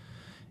because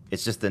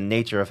it's just the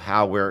nature of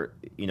how we're,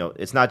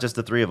 it's not just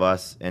the 3 of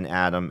us and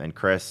Adam and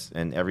Chris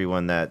and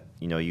everyone that,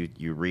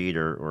 you read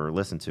or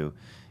listen to.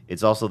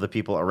 It's also the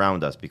people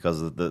around us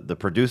because of the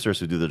producers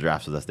who do the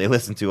drafts with us. They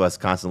listen to us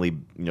constantly,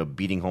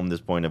 beating home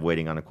this point of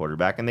waiting on a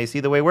quarterback, and they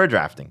see the way we're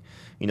drafting.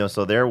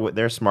 So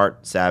they're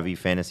smart, savvy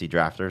fantasy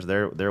drafters.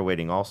 They're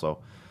waiting also.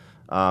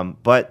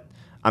 But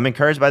I'm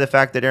encouraged by the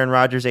fact that Aaron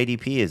Rodgers'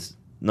 ADP is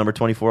number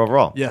 24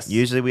 overall. Yes.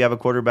 Usually we have a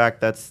quarterback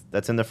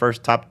that's in the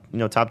first top 10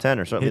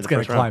 or certainly It's the going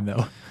first to climb, round.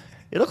 though.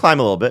 It'll climb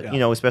a little bit,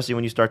 Yeah. especially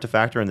when you start to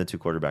factor in the 2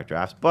 quarterback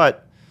drafts.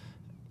 But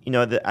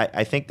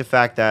I think the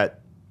fact that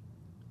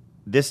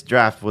this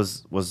draft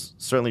was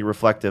certainly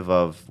reflective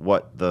of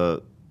what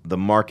the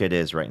market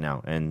is right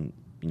now, and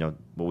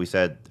what we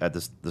said at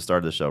the start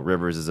of the show.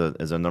 Rivers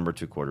is a number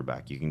 2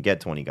 quarterback. You can get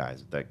 20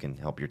 guys that can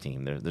help your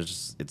team.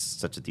 It's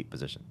such a deep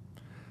position.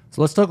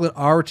 So let's talk about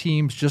our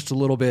teams just a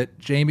little bit.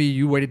 Jamie,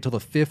 you waited till the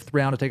 5th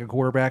round to take a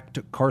quarterback.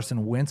 Took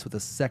Carson Wentz with the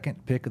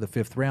 2nd pick of the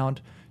 5th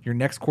round. Your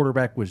next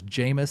quarterback was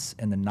Jameis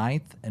in the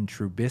 9th and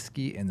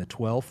Trubisky in the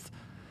 12th.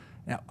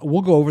 Now,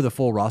 we'll go over the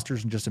full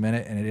rosters in just a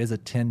minute, and it is a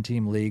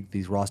 10-team league.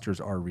 These rosters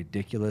are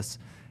ridiculous.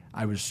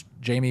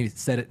 Jamie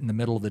said it in the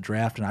middle of the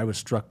draft, and I was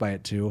struck by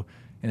it too.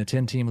 In a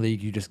 10-team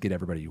league, you just get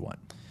everybody you want.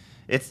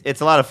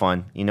 It's a lot of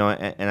fun,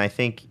 and I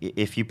think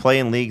if you play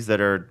in leagues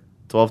that are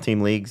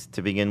 12-team leagues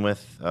to begin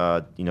with,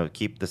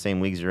 keep the same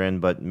leagues you're in,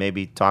 but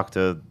maybe talk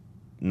to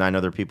 9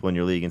 other people in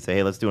your league and say,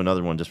 hey, let's do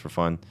another one just for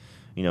fun.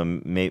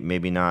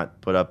 Maybe not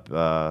put up,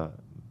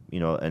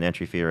 an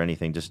entry fee or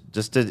anything,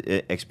 just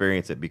to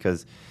experience it,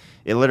 because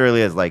it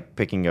literally is like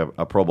picking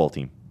a Pro Bowl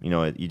team.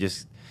 You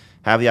just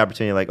have the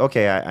opportunity, like,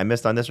 okay, I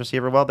missed on this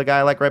receiver. Well, the guy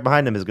I like right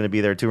behind him is going to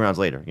be there 2 rounds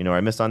later.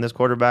 I missed on this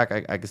quarterback.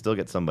 I can still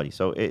get somebody.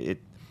 So it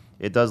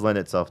does lend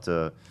itself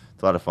to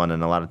a lot of fun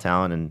and a lot of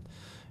talent. And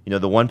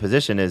the one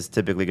position is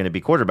typically going to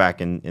be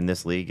quarterback in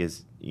this league.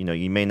 Is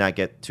you may not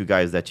get two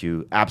guys that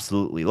you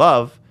absolutely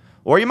love,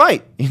 or you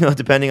might,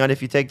 depending on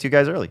if you take two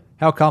guys early.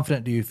 How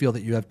confident do you feel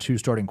that you have two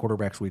starting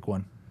quarterbacks week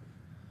one?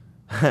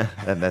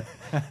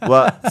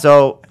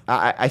 So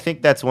I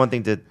think that's one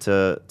thing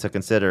to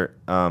consider,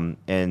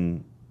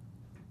 and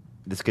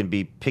this can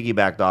be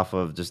piggybacked off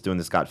of just doing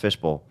the Scott Fish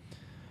Bowl.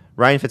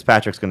 Ryan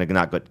Fitzpatrick's going to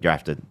not get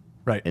drafted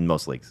in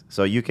most leagues,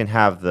 so you can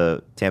have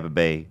the Tampa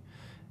Bay,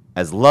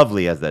 as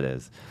lovely as that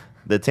is,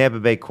 the Tampa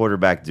Bay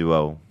quarterback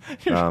duo.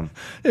 In a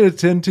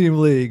 10-team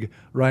league,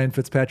 Ryan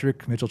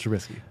Fitzpatrick, Mitchell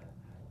Trubisky.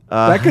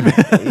 That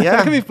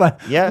could be fun.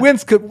 Yeah.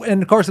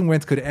 Carson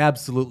Wentz could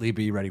absolutely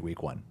be ready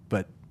week one,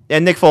 but.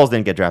 And Nick Foles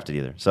didn't get drafted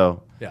either.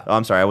 So, yeah.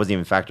 I'm sorry, I wasn't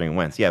even factoring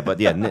Wentz. Yeah, but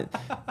yeah, Nick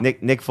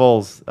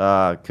Foles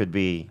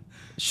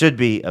should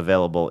be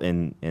available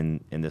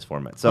in this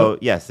format. So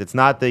yes, it's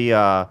not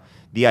the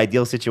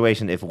ideal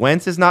situation if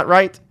Wentz is not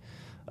right.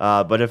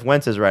 But if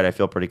Wentz is right, I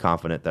feel pretty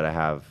confident that I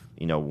have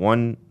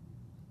one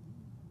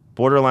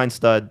borderline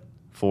stud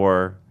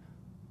for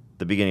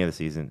the beginning of the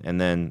season, and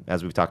then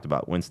as we've talked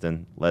about,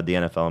 Winston led the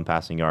NFL in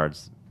passing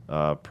yards,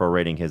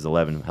 prorating his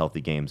 11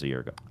 healthy games a year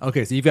ago.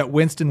 Okay, so you've got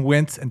Winston,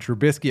 Wentz, and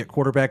Trubisky at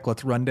quarterback.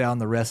 Let's run down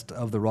the rest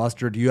of the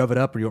roster. Do you have it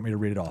up, or do you want me to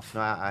read it off? No,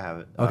 I have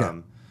it.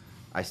 Okay.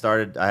 I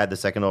had the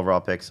second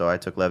overall pick, so I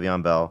took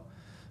Le'Veon Bell.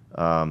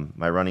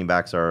 My running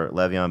backs are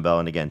Le'Veon Bell,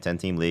 and again,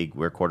 10-team league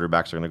where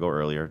quarterbacks are going to go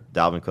earlier.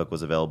 Dalvin Cook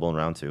was available in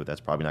round 2.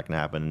 That's probably not going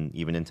to happen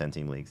even in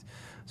 10-team leagues.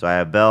 So I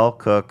have Bell,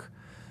 Cook,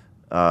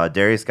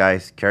 Darius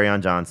Geis,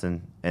 Kerryon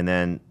Johnson, and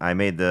then I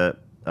made the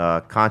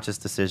conscious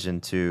decision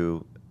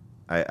to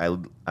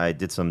I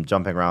did some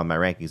jumping around my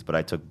rankings, but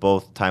I took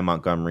both Ty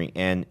Montgomery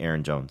and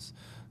Aaron Jones.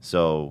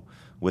 So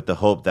with the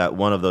hope that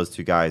one of those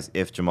two guys,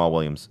 if Jamal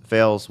Williams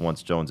fails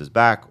once Jones is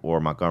back, or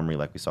Montgomery,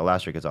 like we saw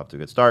last year, gets off to a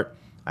good start,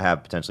 I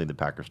have potentially the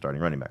Packers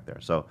starting running back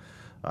there. So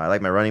I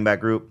like my running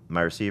back group.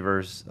 My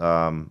receivers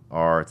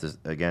are,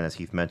 again, as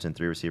Heath mentioned,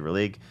 3-receiver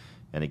league.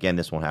 And again,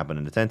 this won't happen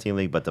in the 10-team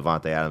league, but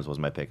Devontae Adams was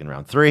my pick in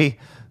round 3.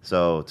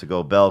 So to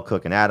go Bell,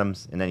 Cook, and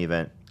Adams in any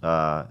event,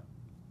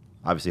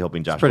 obviously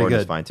hoping Josh Gordon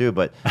is fine too,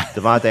 but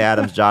Devontae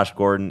Adams, Josh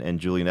Gordon, and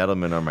Julian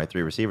Edelman are my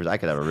 3 receivers. I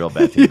could have a real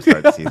bad team to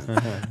start the season.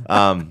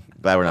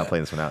 Glad we're not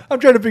playing this one out. I'm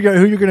trying to figure out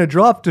who you're going to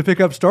drop to pick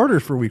up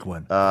starters for week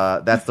 1.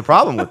 That's the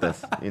problem with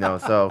this,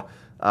 So,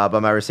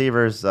 but my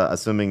receivers,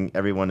 assuming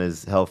everyone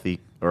is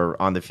healthy or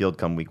on the field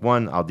come week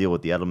 1, I'll deal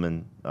with the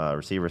Edelman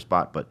receiver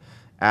spot. But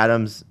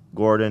Adams,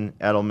 Gordon,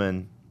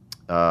 Edelman,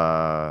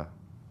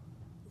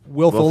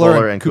 Will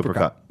Fuller, and Cooper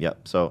Kupp.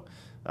 Yep. So.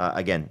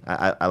 Again,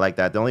 I like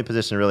that. The only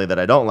position really that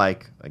I don't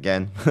like,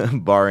 again,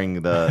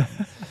 barring the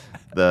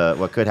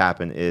what could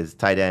happen, is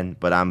tight end.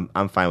 But I'm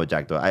fine with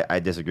Jack Doyle. I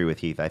disagree with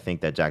Heath. I think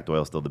that Jack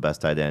Doyle is still the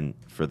best tight end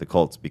for the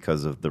Colts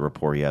because of the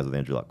rapport he has with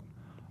Andrew Luck.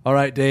 All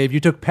right, Dave,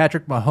 you took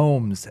Patrick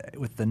Mahomes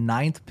with the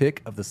 9th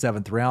pick of the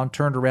 7th round,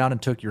 turned around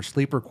and took your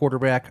sleeper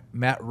quarterback,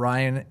 Matt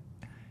Ryan,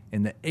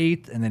 in the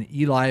 8th, and then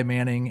Eli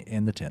Manning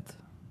in the 10th.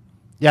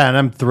 Yeah, and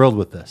I'm thrilled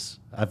with this.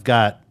 I've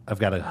got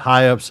a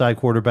high upside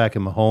quarterback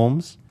in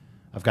Mahomes.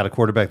 I've got a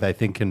quarterback that I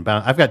think can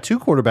bounce. I've got 2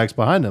 quarterbacks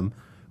behind him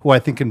who I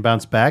think can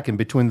bounce back, and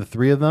between the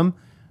 3 of them,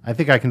 I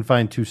think I can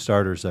find 2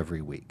 starters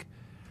every week.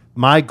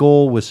 My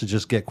goal was to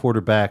just get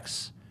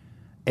quarterbacks,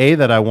 A,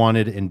 that I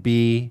wanted, and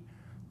B,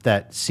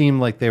 that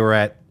seemed like they were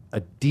at a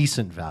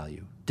decent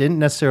value. Didn't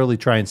necessarily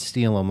try and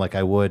steal them like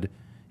I would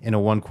in a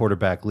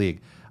 1-quarterback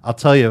league. I'll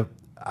tell you,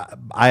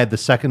 I had the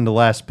second to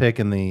last pick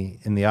in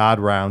the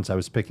odd rounds. I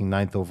was picking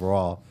 9th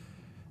overall,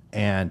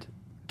 and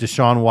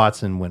Deshaun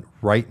Watson went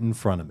right in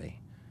front of me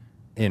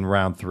in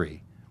round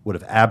 3. Would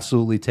have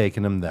absolutely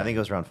taken him then. I think it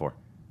was round 4.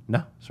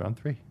 No, it's round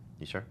 3.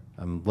 You sure?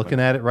 I'm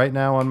looking at it right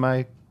now on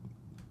my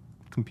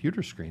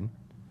computer screen.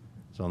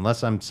 So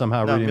unless I'm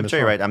somehow reading I'm this sure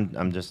you're wrong. right.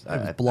 I'm just It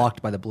was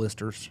blocked by the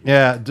blisters.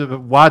 Yeah,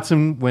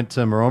 Watson went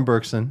to Marone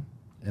Bergson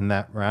in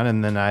that round,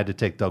 and then I had to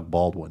take Doug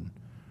Baldwin.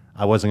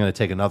 I wasn't going to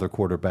take another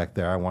quarterback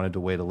there. I wanted to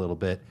wait a little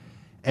bit.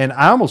 And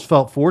I almost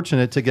felt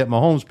fortunate to get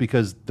Mahomes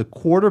because the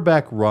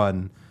quarterback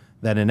run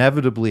that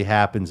inevitably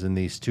happens in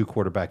these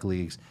 2-quarterback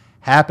leagues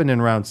happened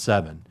in round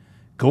 7.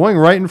 Going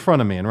right in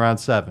front of me in round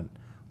 7,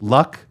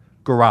 Luck,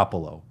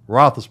 Garoppolo,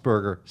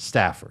 Roethlisberger,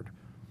 Stafford.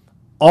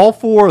 All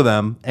 4 of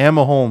them and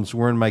Mahomes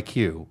were in my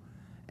queue.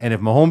 And if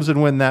Mahomes had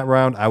won that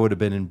round, I would have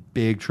been in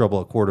big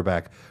trouble at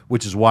quarterback,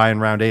 which is why in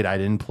round 8 I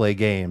didn't play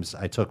games.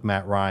 I took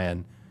Matt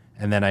Ryan.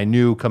 And then I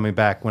knew coming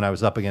back when I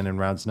was up again in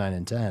rounds 9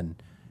 and 10,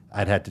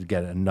 I'd had to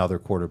get another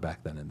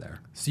quarterback then and there.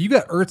 So you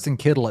got Ertz and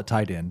Kittle at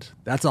tight end.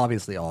 That's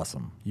obviously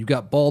awesome. You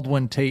got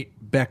Baldwin,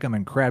 Tate, Beckham,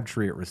 and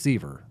Crabtree at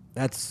receiver.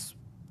 That's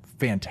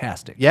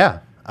fantastic. Yeah.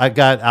 I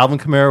got Alvin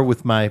Kamara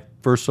with my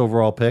first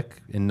overall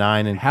pick in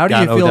 9. And how do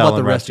you got feel Odell about the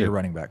and rest of Reddick. your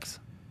running backs?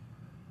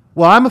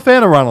 Well, I'm a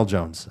fan of Ronald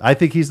Jones. I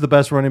think he's the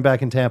best running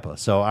back in Tampa.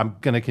 So I'm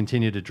going to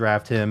continue to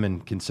draft him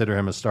and consider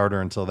him a starter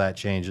until that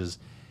changes.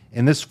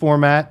 In this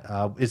format,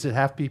 is it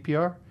half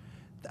PPR?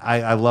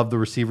 I love the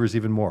receivers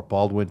even more.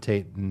 Baldwin,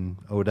 Tate, and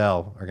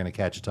Odell are going to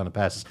catch a ton of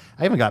passes.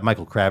 I even got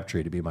Michael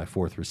Crabtree to be my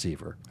fourth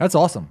receiver. That's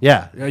awesome.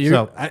 Yeah.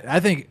 So I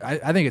think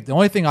the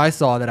only thing I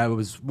saw that I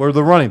was we're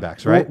the running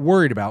backs, right?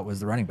 worried about was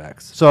the running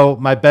backs. So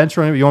my bench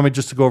running. You want me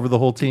just to go over the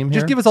whole team here?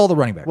 Just give us all the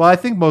running backs. Well, I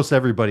think most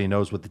everybody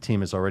knows what the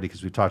team is already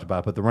because we've talked about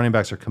it. But the running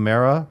backs are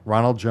Kamara,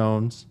 Ronald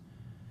Jones,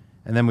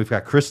 and then we've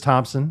got Chris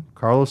Thompson,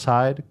 Carlos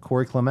Hyde,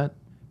 Corey Clement,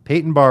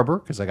 Peyton Barber,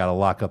 because I got to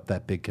lock up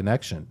that big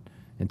connection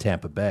in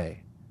Tampa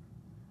Bay.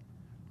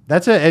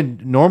 That's it.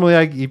 And normally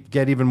I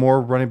get even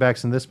more running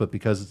backs than this, but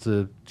because it's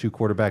a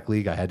 2-quarterback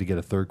league, I had to get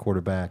a third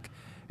quarterback,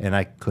 and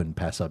I couldn't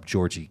pass up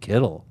Georgie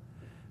Kittle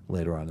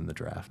later on in the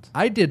draft.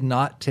 I did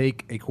not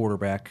take a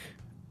quarterback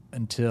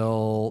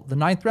until the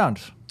 9th round.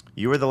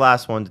 You were the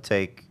last one to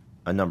take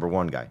a number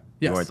 1 guy.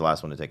 Yes. You weren't the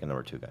last one to take a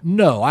number 2 guy.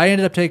 No, I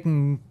ended up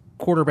taking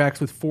quarterbacks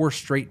with 4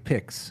 straight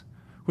picks,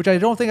 which I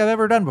don't think I've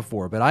ever done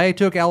before. But I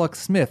took Alex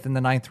Smith in the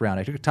 9th round.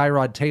 I took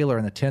Tyrod Taylor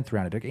in the 10th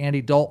round. I took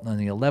Andy Dalton in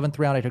the 11th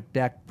round. I took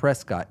Dak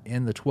Prescott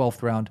in the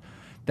 12th round.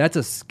 That's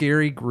a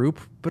scary group,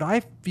 but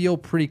I feel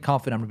pretty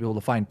confident I'm going to be able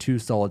to find 2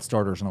 solid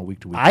starters on a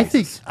week-to-week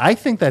basis. I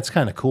think that's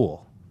kind of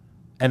cool.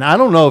 And I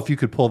don't know if you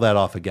could pull that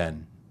off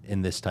again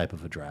in this type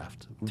of a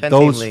draft. 10-team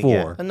Those league,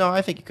 4. Yeah. No,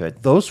 I think you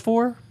could. Those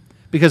 4?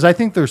 Because I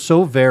think they're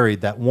so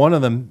varied that one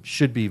of them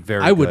should be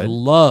very I would good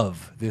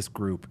love this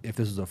group if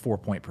this was a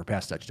 4-point per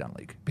pass touchdown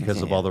league.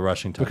 because of all the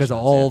rushing touchdowns. Because of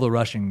all the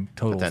rushing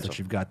totals Potential. that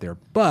you've got there.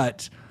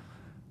 But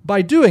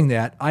by doing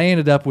that, I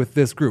ended up with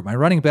this group. My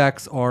running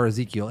backs are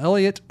Ezekiel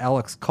Elliott,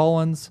 Alex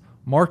Collins,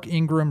 Mark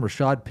Ingram,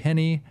 Rashad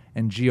Penny,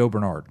 and Gio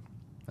Bernard.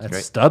 That's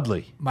Great.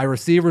 Studley. My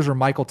receivers are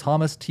Michael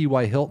Thomas,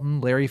 T.Y. Hilton,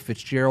 Larry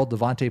Fitzgerald,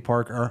 Devontae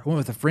Parker. I went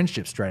with a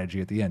friendship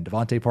strategy at the end.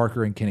 Devontae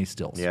Parker and Kenny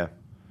Stills. Yeah.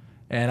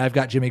 And I've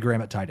got Jimmy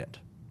Graham at tight end.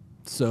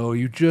 So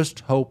you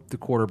just hope the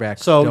quarterbacks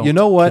So don't you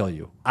know what? kill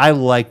you. I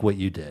like what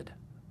you did,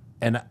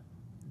 and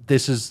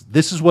this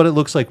is what it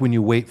looks like when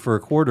you wait for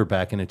a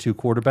quarterback in a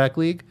 2-quarterback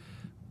league,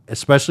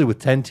 especially with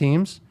 10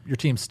 teams. Your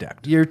team's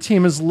stacked. Your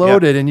team is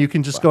loaded, and you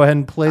can just go ahead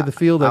and play the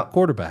field at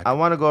quarterback. I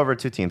want to go over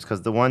 2 teams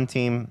because the one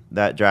team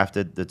that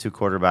drafted the 2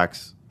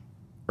 quarterbacks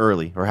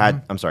early, or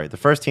had, I'm sorry, the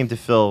first team to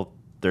fill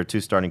their 2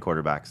 starting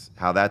quarterbacks,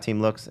 how that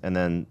team looks, and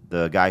then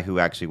the guy who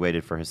actually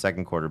waited for his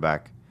second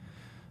quarterback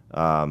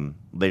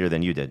later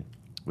than you did,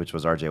 which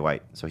was R.J.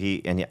 White. So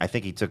I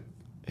think he took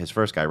his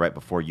first guy right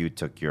before you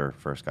took your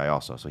first guy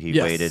also. So he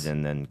waited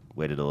and then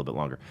waited a little bit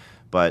longer.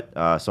 But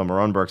so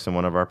Marone Berkson,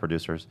 one of our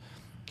producers,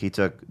 he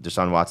took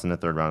Deshaun Watson in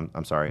the 3rd round.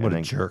 I'm sorry. What and a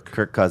then jerk.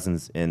 Kirk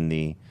Cousins in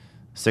the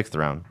 6th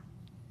round.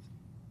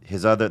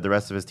 The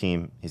rest of his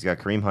team, he's got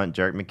Kareem Hunt,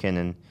 Jerick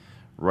McKinnon,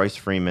 Royce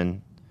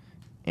Freeman,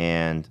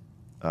 and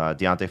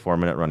Deontay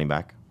Foreman at running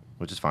back,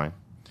 which is fine.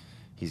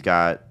 He's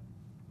got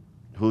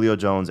Julio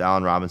Jones,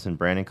 Allen Robinson,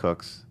 Brandon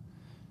Cooks,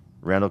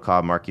 Randall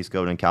Cobb, Marquise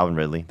Goodwin, and Calvin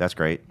Ridley. That's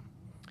great.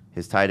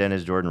 His tight end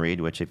is Jordan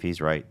Reed, which, if he's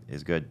right,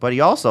 is good. But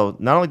he also,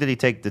 not only did he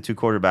take the 2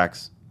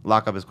 quarterbacks,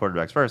 lock up his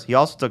quarterbacks first, he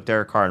also took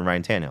Derek Carr and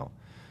Ryan Tannehill.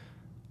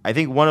 I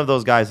think one of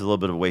those guys is a little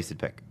bit of a wasted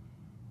pick.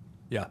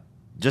 Yeah.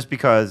 Just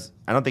because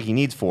I don't think he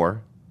needs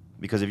 4,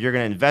 because if you're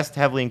going to invest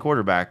heavily in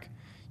quarterback,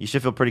 you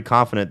should feel pretty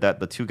confident that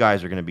the 2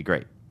 guys are going to be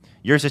great.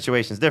 Your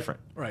situation is different.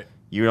 Right.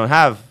 You don't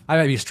have... I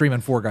might be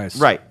streaming 4 guys.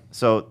 Right.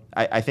 So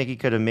I think he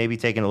could have maybe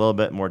taken a little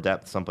bit more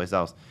depth someplace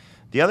else.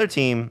 The other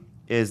team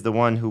is the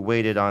one who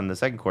waited on the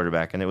second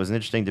quarterback, and it was an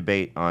interesting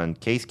debate on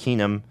Case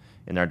Keenum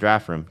in our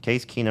draft room.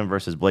 Case Keenum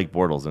versus Blake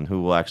Bortles, and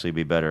who will actually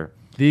be better.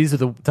 These are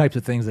the types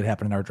of things that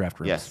happen in our draft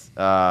rooms. Yes.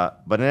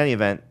 But in any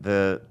event,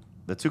 the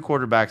 2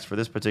 quarterbacks for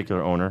this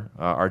particular owner,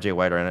 R.J.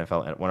 White,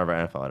 one of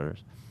our NFL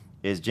editors,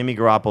 is Jimmy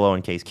Garoppolo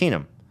and Case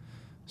Keenum.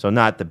 So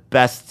not the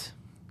best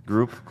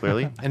group,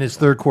 clearly. And his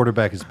 3rd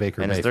quarterback is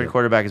Baker And Mayfield. his 3rd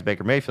quarterback is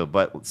Baker Mayfield.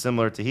 But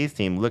similar to Heath's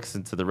team, looks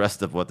into the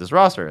rest of what this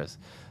roster is.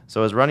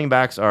 So his running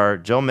backs are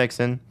Joe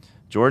Mixon,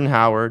 Jordan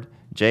Howard,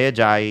 Jay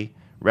Ajayi,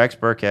 Rex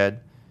Burkhead,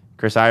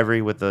 Chris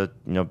Ivory with the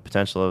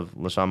potential of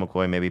LaShawn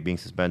McCoy maybe being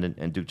suspended,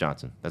 and Duke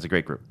Johnson. That's a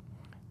great group.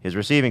 His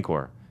receiving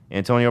core,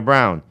 Antonio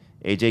Brown,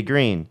 A.J.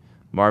 Green,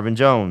 Marvin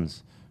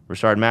Jones,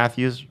 Rashard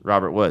Matthews,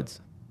 Robert Woods.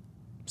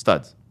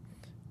 Studs.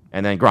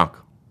 And then Gronk.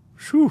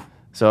 Whew.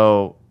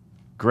 So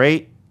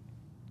great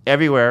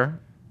everywhere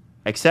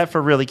except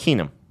for really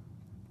Keenum,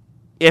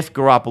 if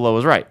Garoppolo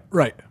was right.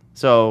 Right.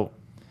 So,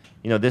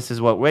 this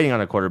is what waiting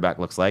on a quarterback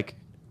looks like.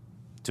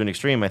 To an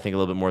extreme, I think a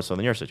little bit more so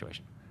than your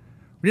situation.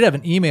 We did have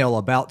an email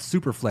about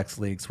Superflex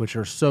leagues, which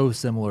are so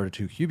similar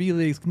to QB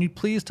leagues. Can you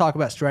please talk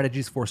about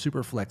strategies for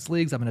Superflex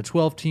leagues? I'm in a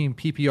 12-team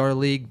PPR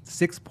league,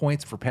 6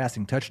 points for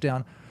passing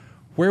touchdown.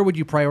 Where would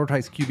you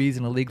prioritize QBs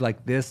in a league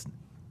like this,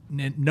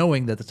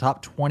 knowing that the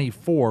top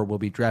 24 will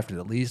be drafted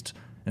at least?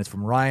 And it's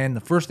from Ryan. The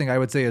first thing I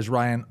would say is,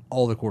 Ryan,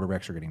 all the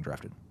quarterbacks are getting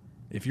drafted.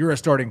 If you're a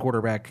starting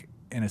quarterback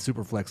in a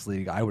Superflex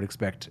league, I would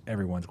expect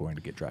everyone's going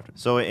to get drafted.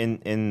 So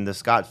in the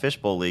Scott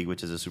Fishbowl League,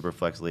 which is a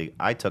Superflex league,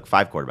 I took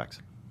 5 quarterbacks.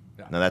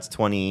 Yeah. Now that's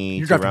 22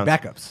 You're drafting rounds.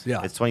 backups.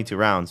 Yeah. It's 22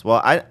 rounds.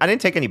 Well, I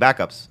didn't take any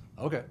backups.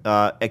 Okay.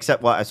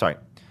 Except,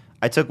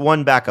 I took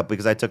 1 backup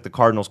because I took the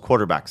Cardinals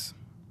quarterbacks.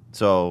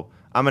 So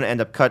I'm going to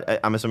end up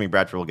I'm assuming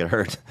Bradford will get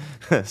hurt.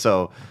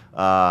 So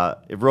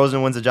if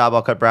Rosen wins the job,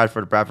 I'll cut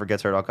Bradford. If Bradford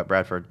gets hurt, I'll cut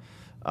Bradford.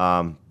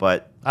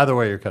 But Either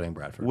way, you're cutting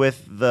Bradford.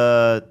 with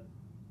the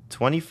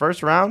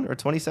 21st round or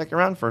 22nd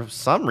round, for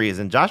some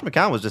reason, Josh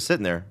McCown was just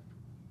sitting there.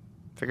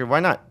 Figured,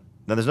 why not?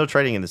 Now, there's no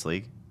trading in this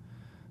league.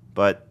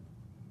 But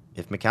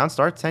if McCown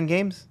starts 10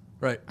 games,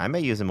 Right. I may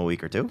use him a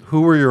week or two.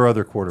 Who were your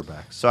other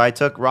quarterbacks? So I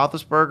took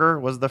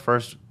Roethlisberger, was the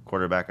first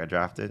quarterback I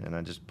drafted, and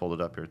I just pulled it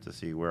up here to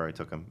see where I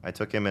took him. I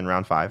took him in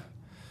round 5.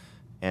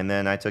 And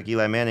then I took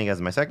Eli Manning as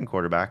my second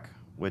quarterback,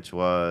 which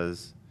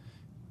was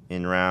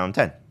in round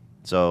 10.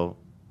 So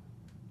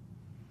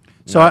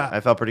I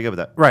felt pretty good with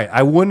that. Right.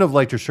 I wouldn't have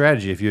liked your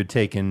strategy if you had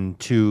taken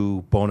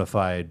 2 bona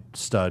fide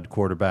stud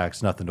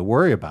quarterbacks, nothing to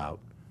worry about.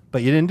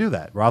 But you didn't do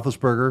that.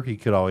 Roethlisberger, he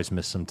could always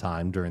miss some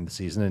time during the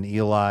season. And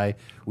Eli,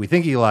 we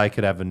think Eli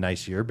could have a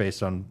nice year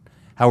based on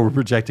how we're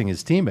projecting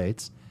his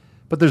teammates.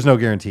 But there's no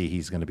guarantee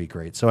he's going to be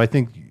great. So I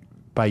think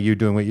by you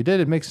doing what you did,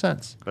 it makes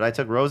sense. But I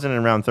took Rosen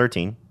in round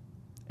 13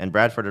 and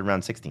Bradford in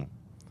round 16.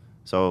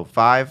 So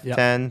 5, Yep.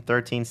 10,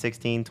 13,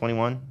 16,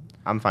 21.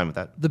 I'm fine with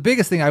that. The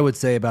biggest thing I would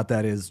say about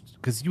that is,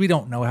 because we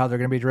don't know how they're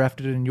going to be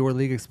drafted in your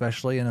league,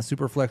 especially in a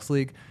super flex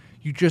league,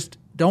 you just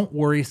don't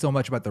worry so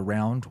much about the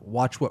round.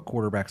 Watch what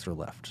quarterbacks are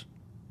left.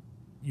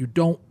 You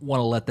don't want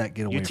to let that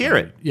get away. You from tier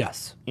you. it.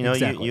 Yes. You know,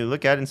 exactly. you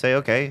look at it and say,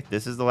 okay,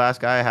 this is the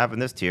last guy I have in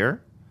this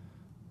tier.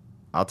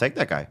 I'll take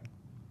that guy.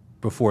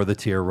 Before the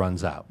tier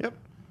runs out. Yep.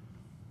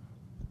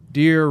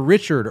 Dear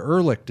Richard,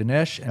 Ehrlich,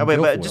 Dinesh, and Oh, wait,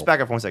 but Guilfoyle. just back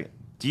up for 1 second.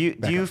 Do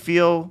you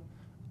feel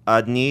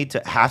a need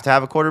to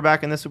have a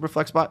quarterback in this super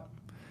flex spot?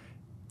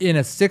 In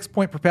a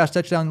 6-point per pass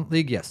touchdown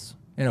league, yes.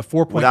 In a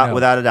 4-point, no.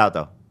 Without a doubt,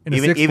 though. In a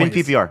Even 6-point,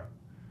 yes. PPR.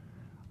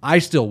 I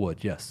still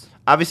would, yes.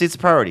 Obviously, it's a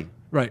priority,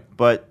 Right.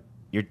 but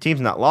your team's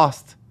not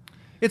lost.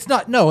 It's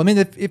not, no. I mean,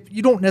 if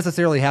you don't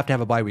necessarily have to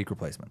have a bye week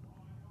replacement,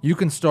 you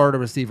can start a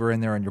receiver in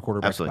there on your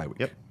quarterback's Absolutely. bye week.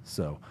 Yep.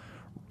 So,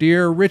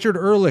 dear Richard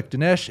Ehrlich,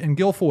 Dinesh, and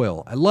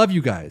Guilfoyle, I love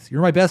you guys.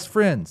 You're my best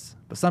friends,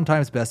 but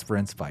sometimes best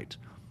friends fight.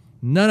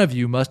 None of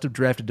you must have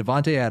drafted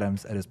Devontae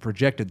Adams at his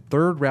projected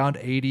 3rd round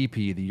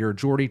ADP the year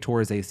Jordy tore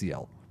his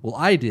ACL. Well,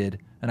 I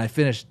did, and I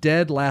finished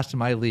dead last in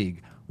my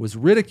league, was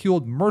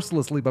ridiculed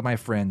mercilessly by my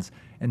friends,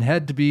 and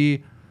had to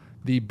be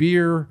the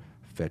beer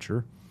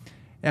fetcher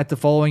at the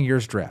following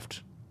year's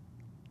draft.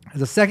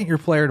 As a second-year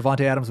player,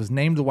 Devontae Adams was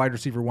named the wide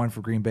receiver 1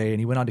 for Green Bay, and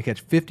he went on to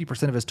catch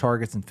 50% of his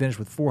targets and finished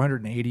with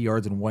 480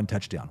 yards and 1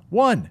 touchdown.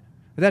 1!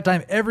 At that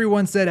time,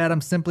 everyone said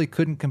Adams simply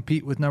couldn't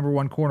compete with number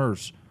 1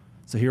 corners.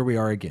 So here we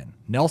are again.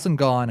 Nelson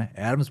gone.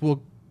 Adams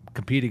will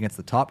compete against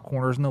the top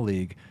corners in the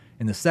league.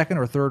 In the 2nd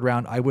or 3rd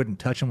round, I wouldn't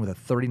touch him with a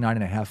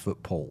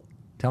 39.5-foot pole.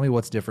 Tell me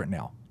what's different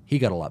now. He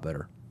got a lot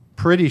better.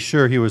 Pretty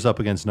sure he was up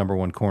against number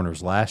 1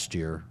 corners last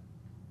year.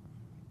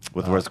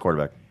 With the worst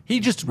quarterback. He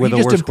just With a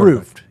worse improved.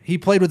 quarterback. He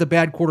played with a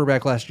bad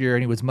quarterback last year,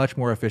 and he was much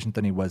more efficient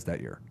than he was that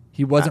year.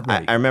 He wasn't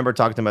ready. I remember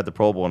talking to him at the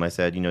Pro Bowl, and I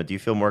said, do you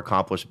feel more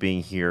accomplished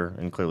being here?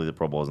 And clearly the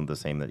Pro Bowl isn't the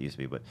same that it used to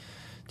be, but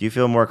do you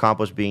feel more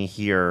accomplished being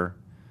here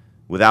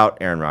without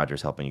Aaron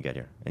Rodgers helping you get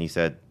here? And he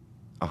said,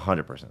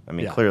 100%. I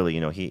mean, Yeah. clearly,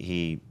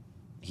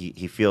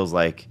 he feels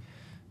like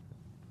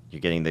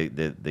you're getting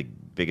the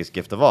biggest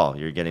gift of all.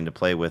 You're getting to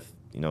play with,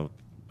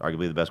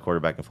 arguably the best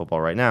quarterback in football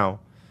right now,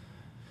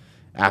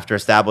 after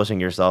establishing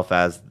yourself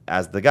as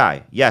the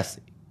guy. Yes,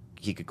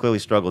 he could clearly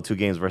struggle 2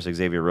 games versus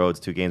Xavier Rhodes,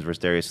 2 games versus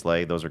Darius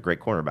Slay. Those are great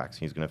cornerbacks.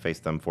 He's going to face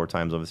them 4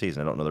 times over the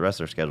season. I don't know the rest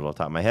of their schedule off the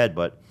top of my head,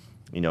 but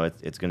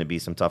it's going to be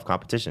some tough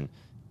competition.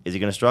 Is he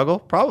going to struggle?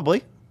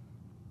 Probably.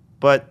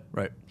 But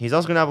Right. he's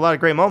also going to have a lot of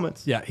great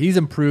moments. Yeah, he's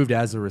improved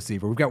as a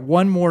receiver. We've got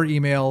one more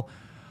email.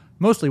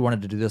 Mostly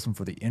wanted to do this one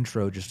for the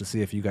intro just to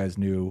see if you guys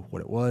knew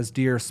what it was.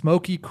 Dear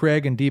Smokey,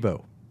 Craig, and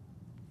Debo.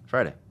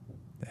 Friday.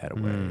 That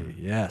away.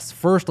 Yes.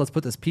 First, let's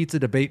put this pizza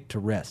debate to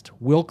rest.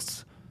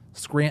 Wilkes,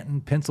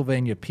 Scranton,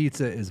 Pennsylvania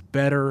pizza is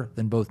better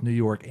than both New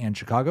York and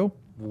Chicago.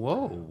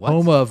 Whoa. What?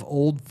 Home of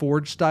Old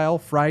Forge style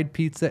fried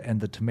pizza and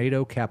the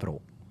tomato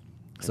capital.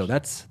 So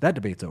that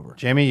debate's over.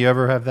 Jamie, you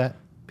ever have that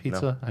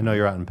pizza? I know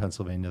you're out in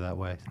Pennsylvania that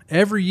way.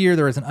 Every year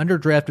there is an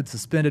underdrafted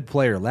suspended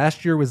player.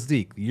 Last year was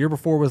Zeke. The year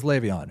before was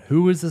Le'Veon.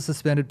 Who is the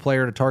suspended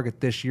player to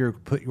target this year?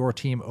 Put your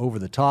team over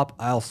the top.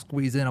 I'll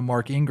squeeze in a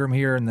Mark Ingram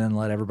here and then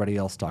let everybody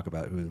else talk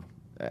about who.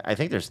 I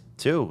think there's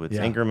 2. It's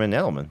Yeah. Ingram and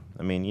Edelman.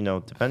 I mean,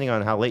 depending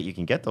on how late you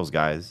can get those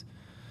guys,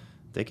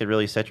 they could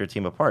really set your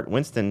team apart.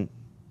 Winston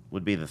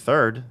would be the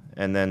 3rd,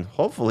 and then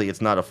hopefully it's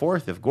not a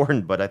 4th if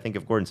Gordon, but I think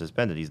if Gordon's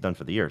suspended, he's done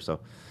for the year. So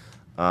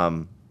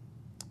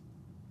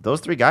those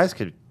 3 guys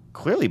could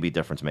clearly be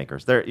difference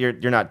makers. You're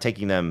not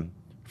taking them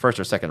 1st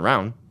or 2nd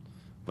round,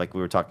 like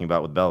we were talking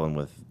about with Bell and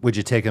with. Would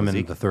you take him in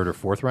Zeke? the 3rd or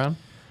 4th round?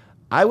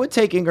 I would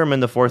take Ingram in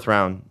the 4th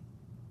round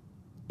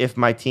if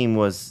my team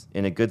was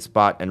in a good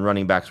spot and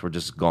running backs were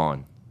just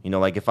gone.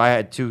 Like if I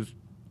had two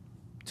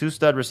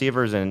stud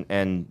receivers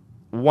and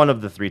one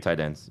of the 3 tight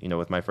ends,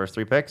 with my first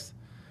 3 picks,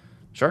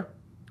 sure.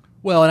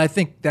 Well, and I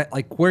think that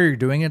where you're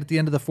doing it at the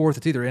end of the 4th,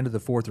 it's either end of the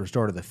 4th or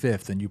start of the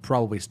 5th, and you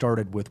probably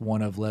started with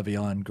one of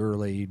Le'Veon,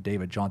 Gurley,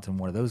 David Johnson,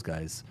 one of those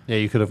guys. Yeah,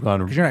 you could have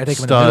gone you're not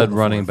taking him in the middle of stud the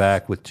running 4th.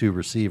 back with 2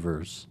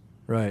 receivers.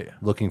 Right.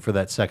 looking for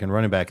that second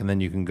running back, and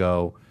then you can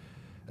go.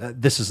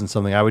 This isn't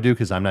something I would do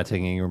because I'm not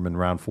taking Ingram in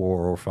round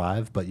 4 or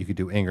 5, but you could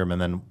do Ingram and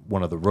then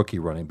one of the rookie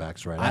running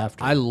backs right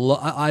after.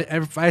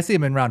 If I see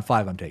him in round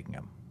 5, I'm taking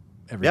him.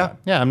 Every time.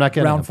 Yeah, I'm not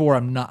getting round him. 4.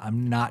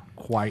 I'm not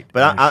quite.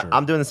 But really sure.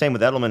 I'm doing the same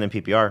with Edelman and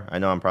PPR. I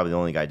know I'm probably the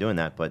only guy doing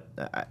that, but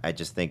I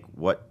just think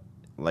what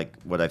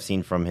I've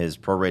seen from his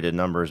prorated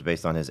numbers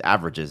based on his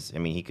averages, I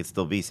mean, he could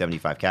still be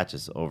 75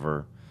 catches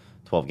over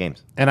 12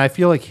 games. And I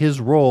feel like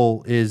his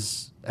role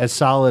is as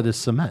solid as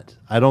cement.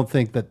 I don't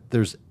think that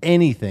there's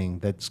anything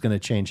that's going to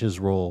change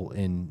his role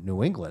in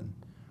New England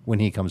when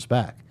he comes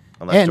back.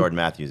 Unless Jordan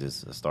Matthews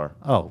is a star.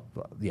 Oh,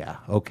 yeah,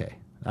 okay.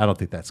 I don't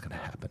think that's going to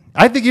happen.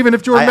 I think even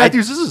if Jordan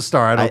Matthews is a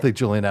star, I don't think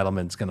Julian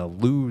Edelman's going to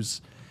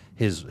lose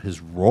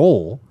his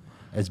role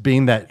as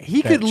being that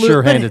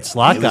sure-handed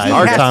slot guy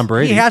or Tom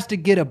Brady. He has to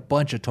get a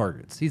bunch of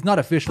targets. He's not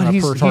efficient on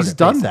a per target He's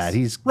done basis. that.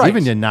 He's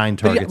given you 9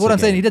 targets. What I'm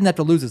saying, game. he doesn't have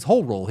to lose his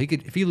whole role. He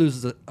could, if he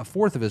loses a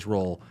fourth of his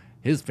role,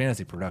 his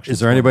fantasy production. Is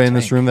there anybody in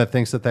this room that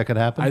thinks that could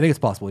happen? I think it's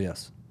possible.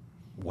 Yes.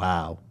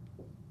 Wow.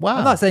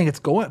 I'm not saying it's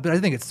going, but I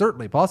think it's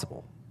certainly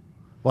possible.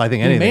 Well, I think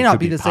He anything may not could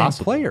be the possible.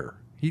 same player.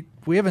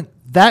 We haven't.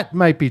 That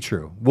might be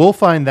true. We'll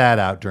find that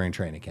out during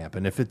training camp.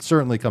 And if it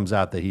certainly comes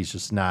out that he's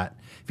just not,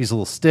 if he's a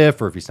little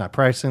stiff or if he's not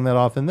practicing that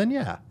often, then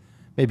yeah,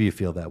 maybe you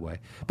feel that way.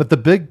 But the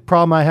big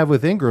problem I have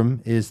with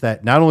Ingram is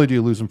that not only do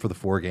you lose him for the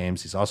 4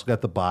 games, he's also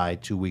got the bye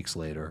 2 weeks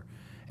later.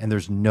 And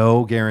there's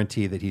no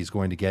guarantee that he's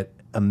going to get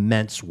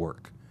immense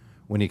work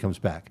when he comes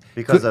back.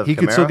 Because of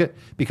could still Kamara? get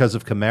because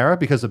of Kamara,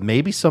 because of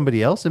maybe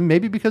somebody else, and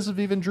maybe because of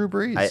even Drew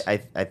Brees.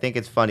 I think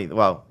it's funny.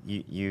 Well,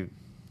 you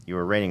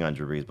were raining on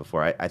Drew Brees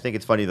before. I think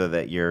it's funny, though,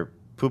 that you're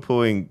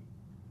poo-pooing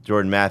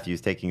Jordan Matthews,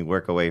 taking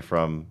work away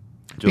from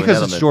Julian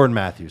because Edelman. it's Jordan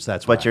Matthews.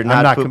 That's why. But you're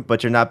I'm not, com-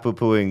 but you're not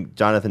poo-pooing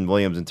Jonathan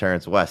Williams and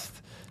Terrence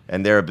West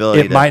and their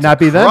ability. It might not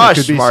be them. It crush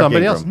could be Mark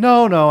somebody Ingram.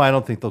 else. No, I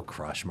don't think they'll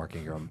crush Mark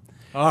Ingram.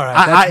 All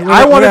right.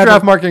 I want to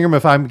draft Mark Ingram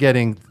if I'm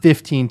getting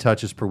 15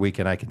 touches per week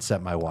and I can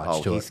set my watch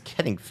Oh, to he's it.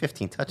 getting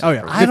 15 touches. Oh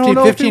yeah, per I don't 15,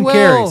 know if he 15 will.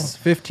 carries.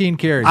 15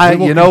 carries. I- We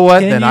will you know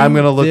what? Then continue I'm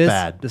gonna look this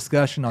bad.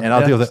 Discussion on And the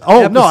I'll deal with next it.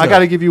 Oh, no, I episode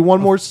gotta give you one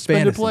more of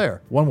suspended fantasy.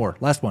 player. One more,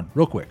 last one,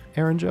 real quick.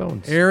 Aaron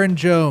Jones. Aaron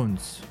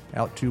Jones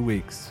out 2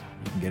 weeks.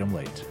 You can get him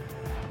late.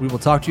 We will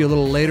talk to you a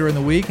little later in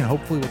the week, and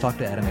hopefully we'll talk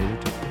to Adam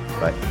Azer too.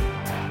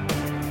 Right.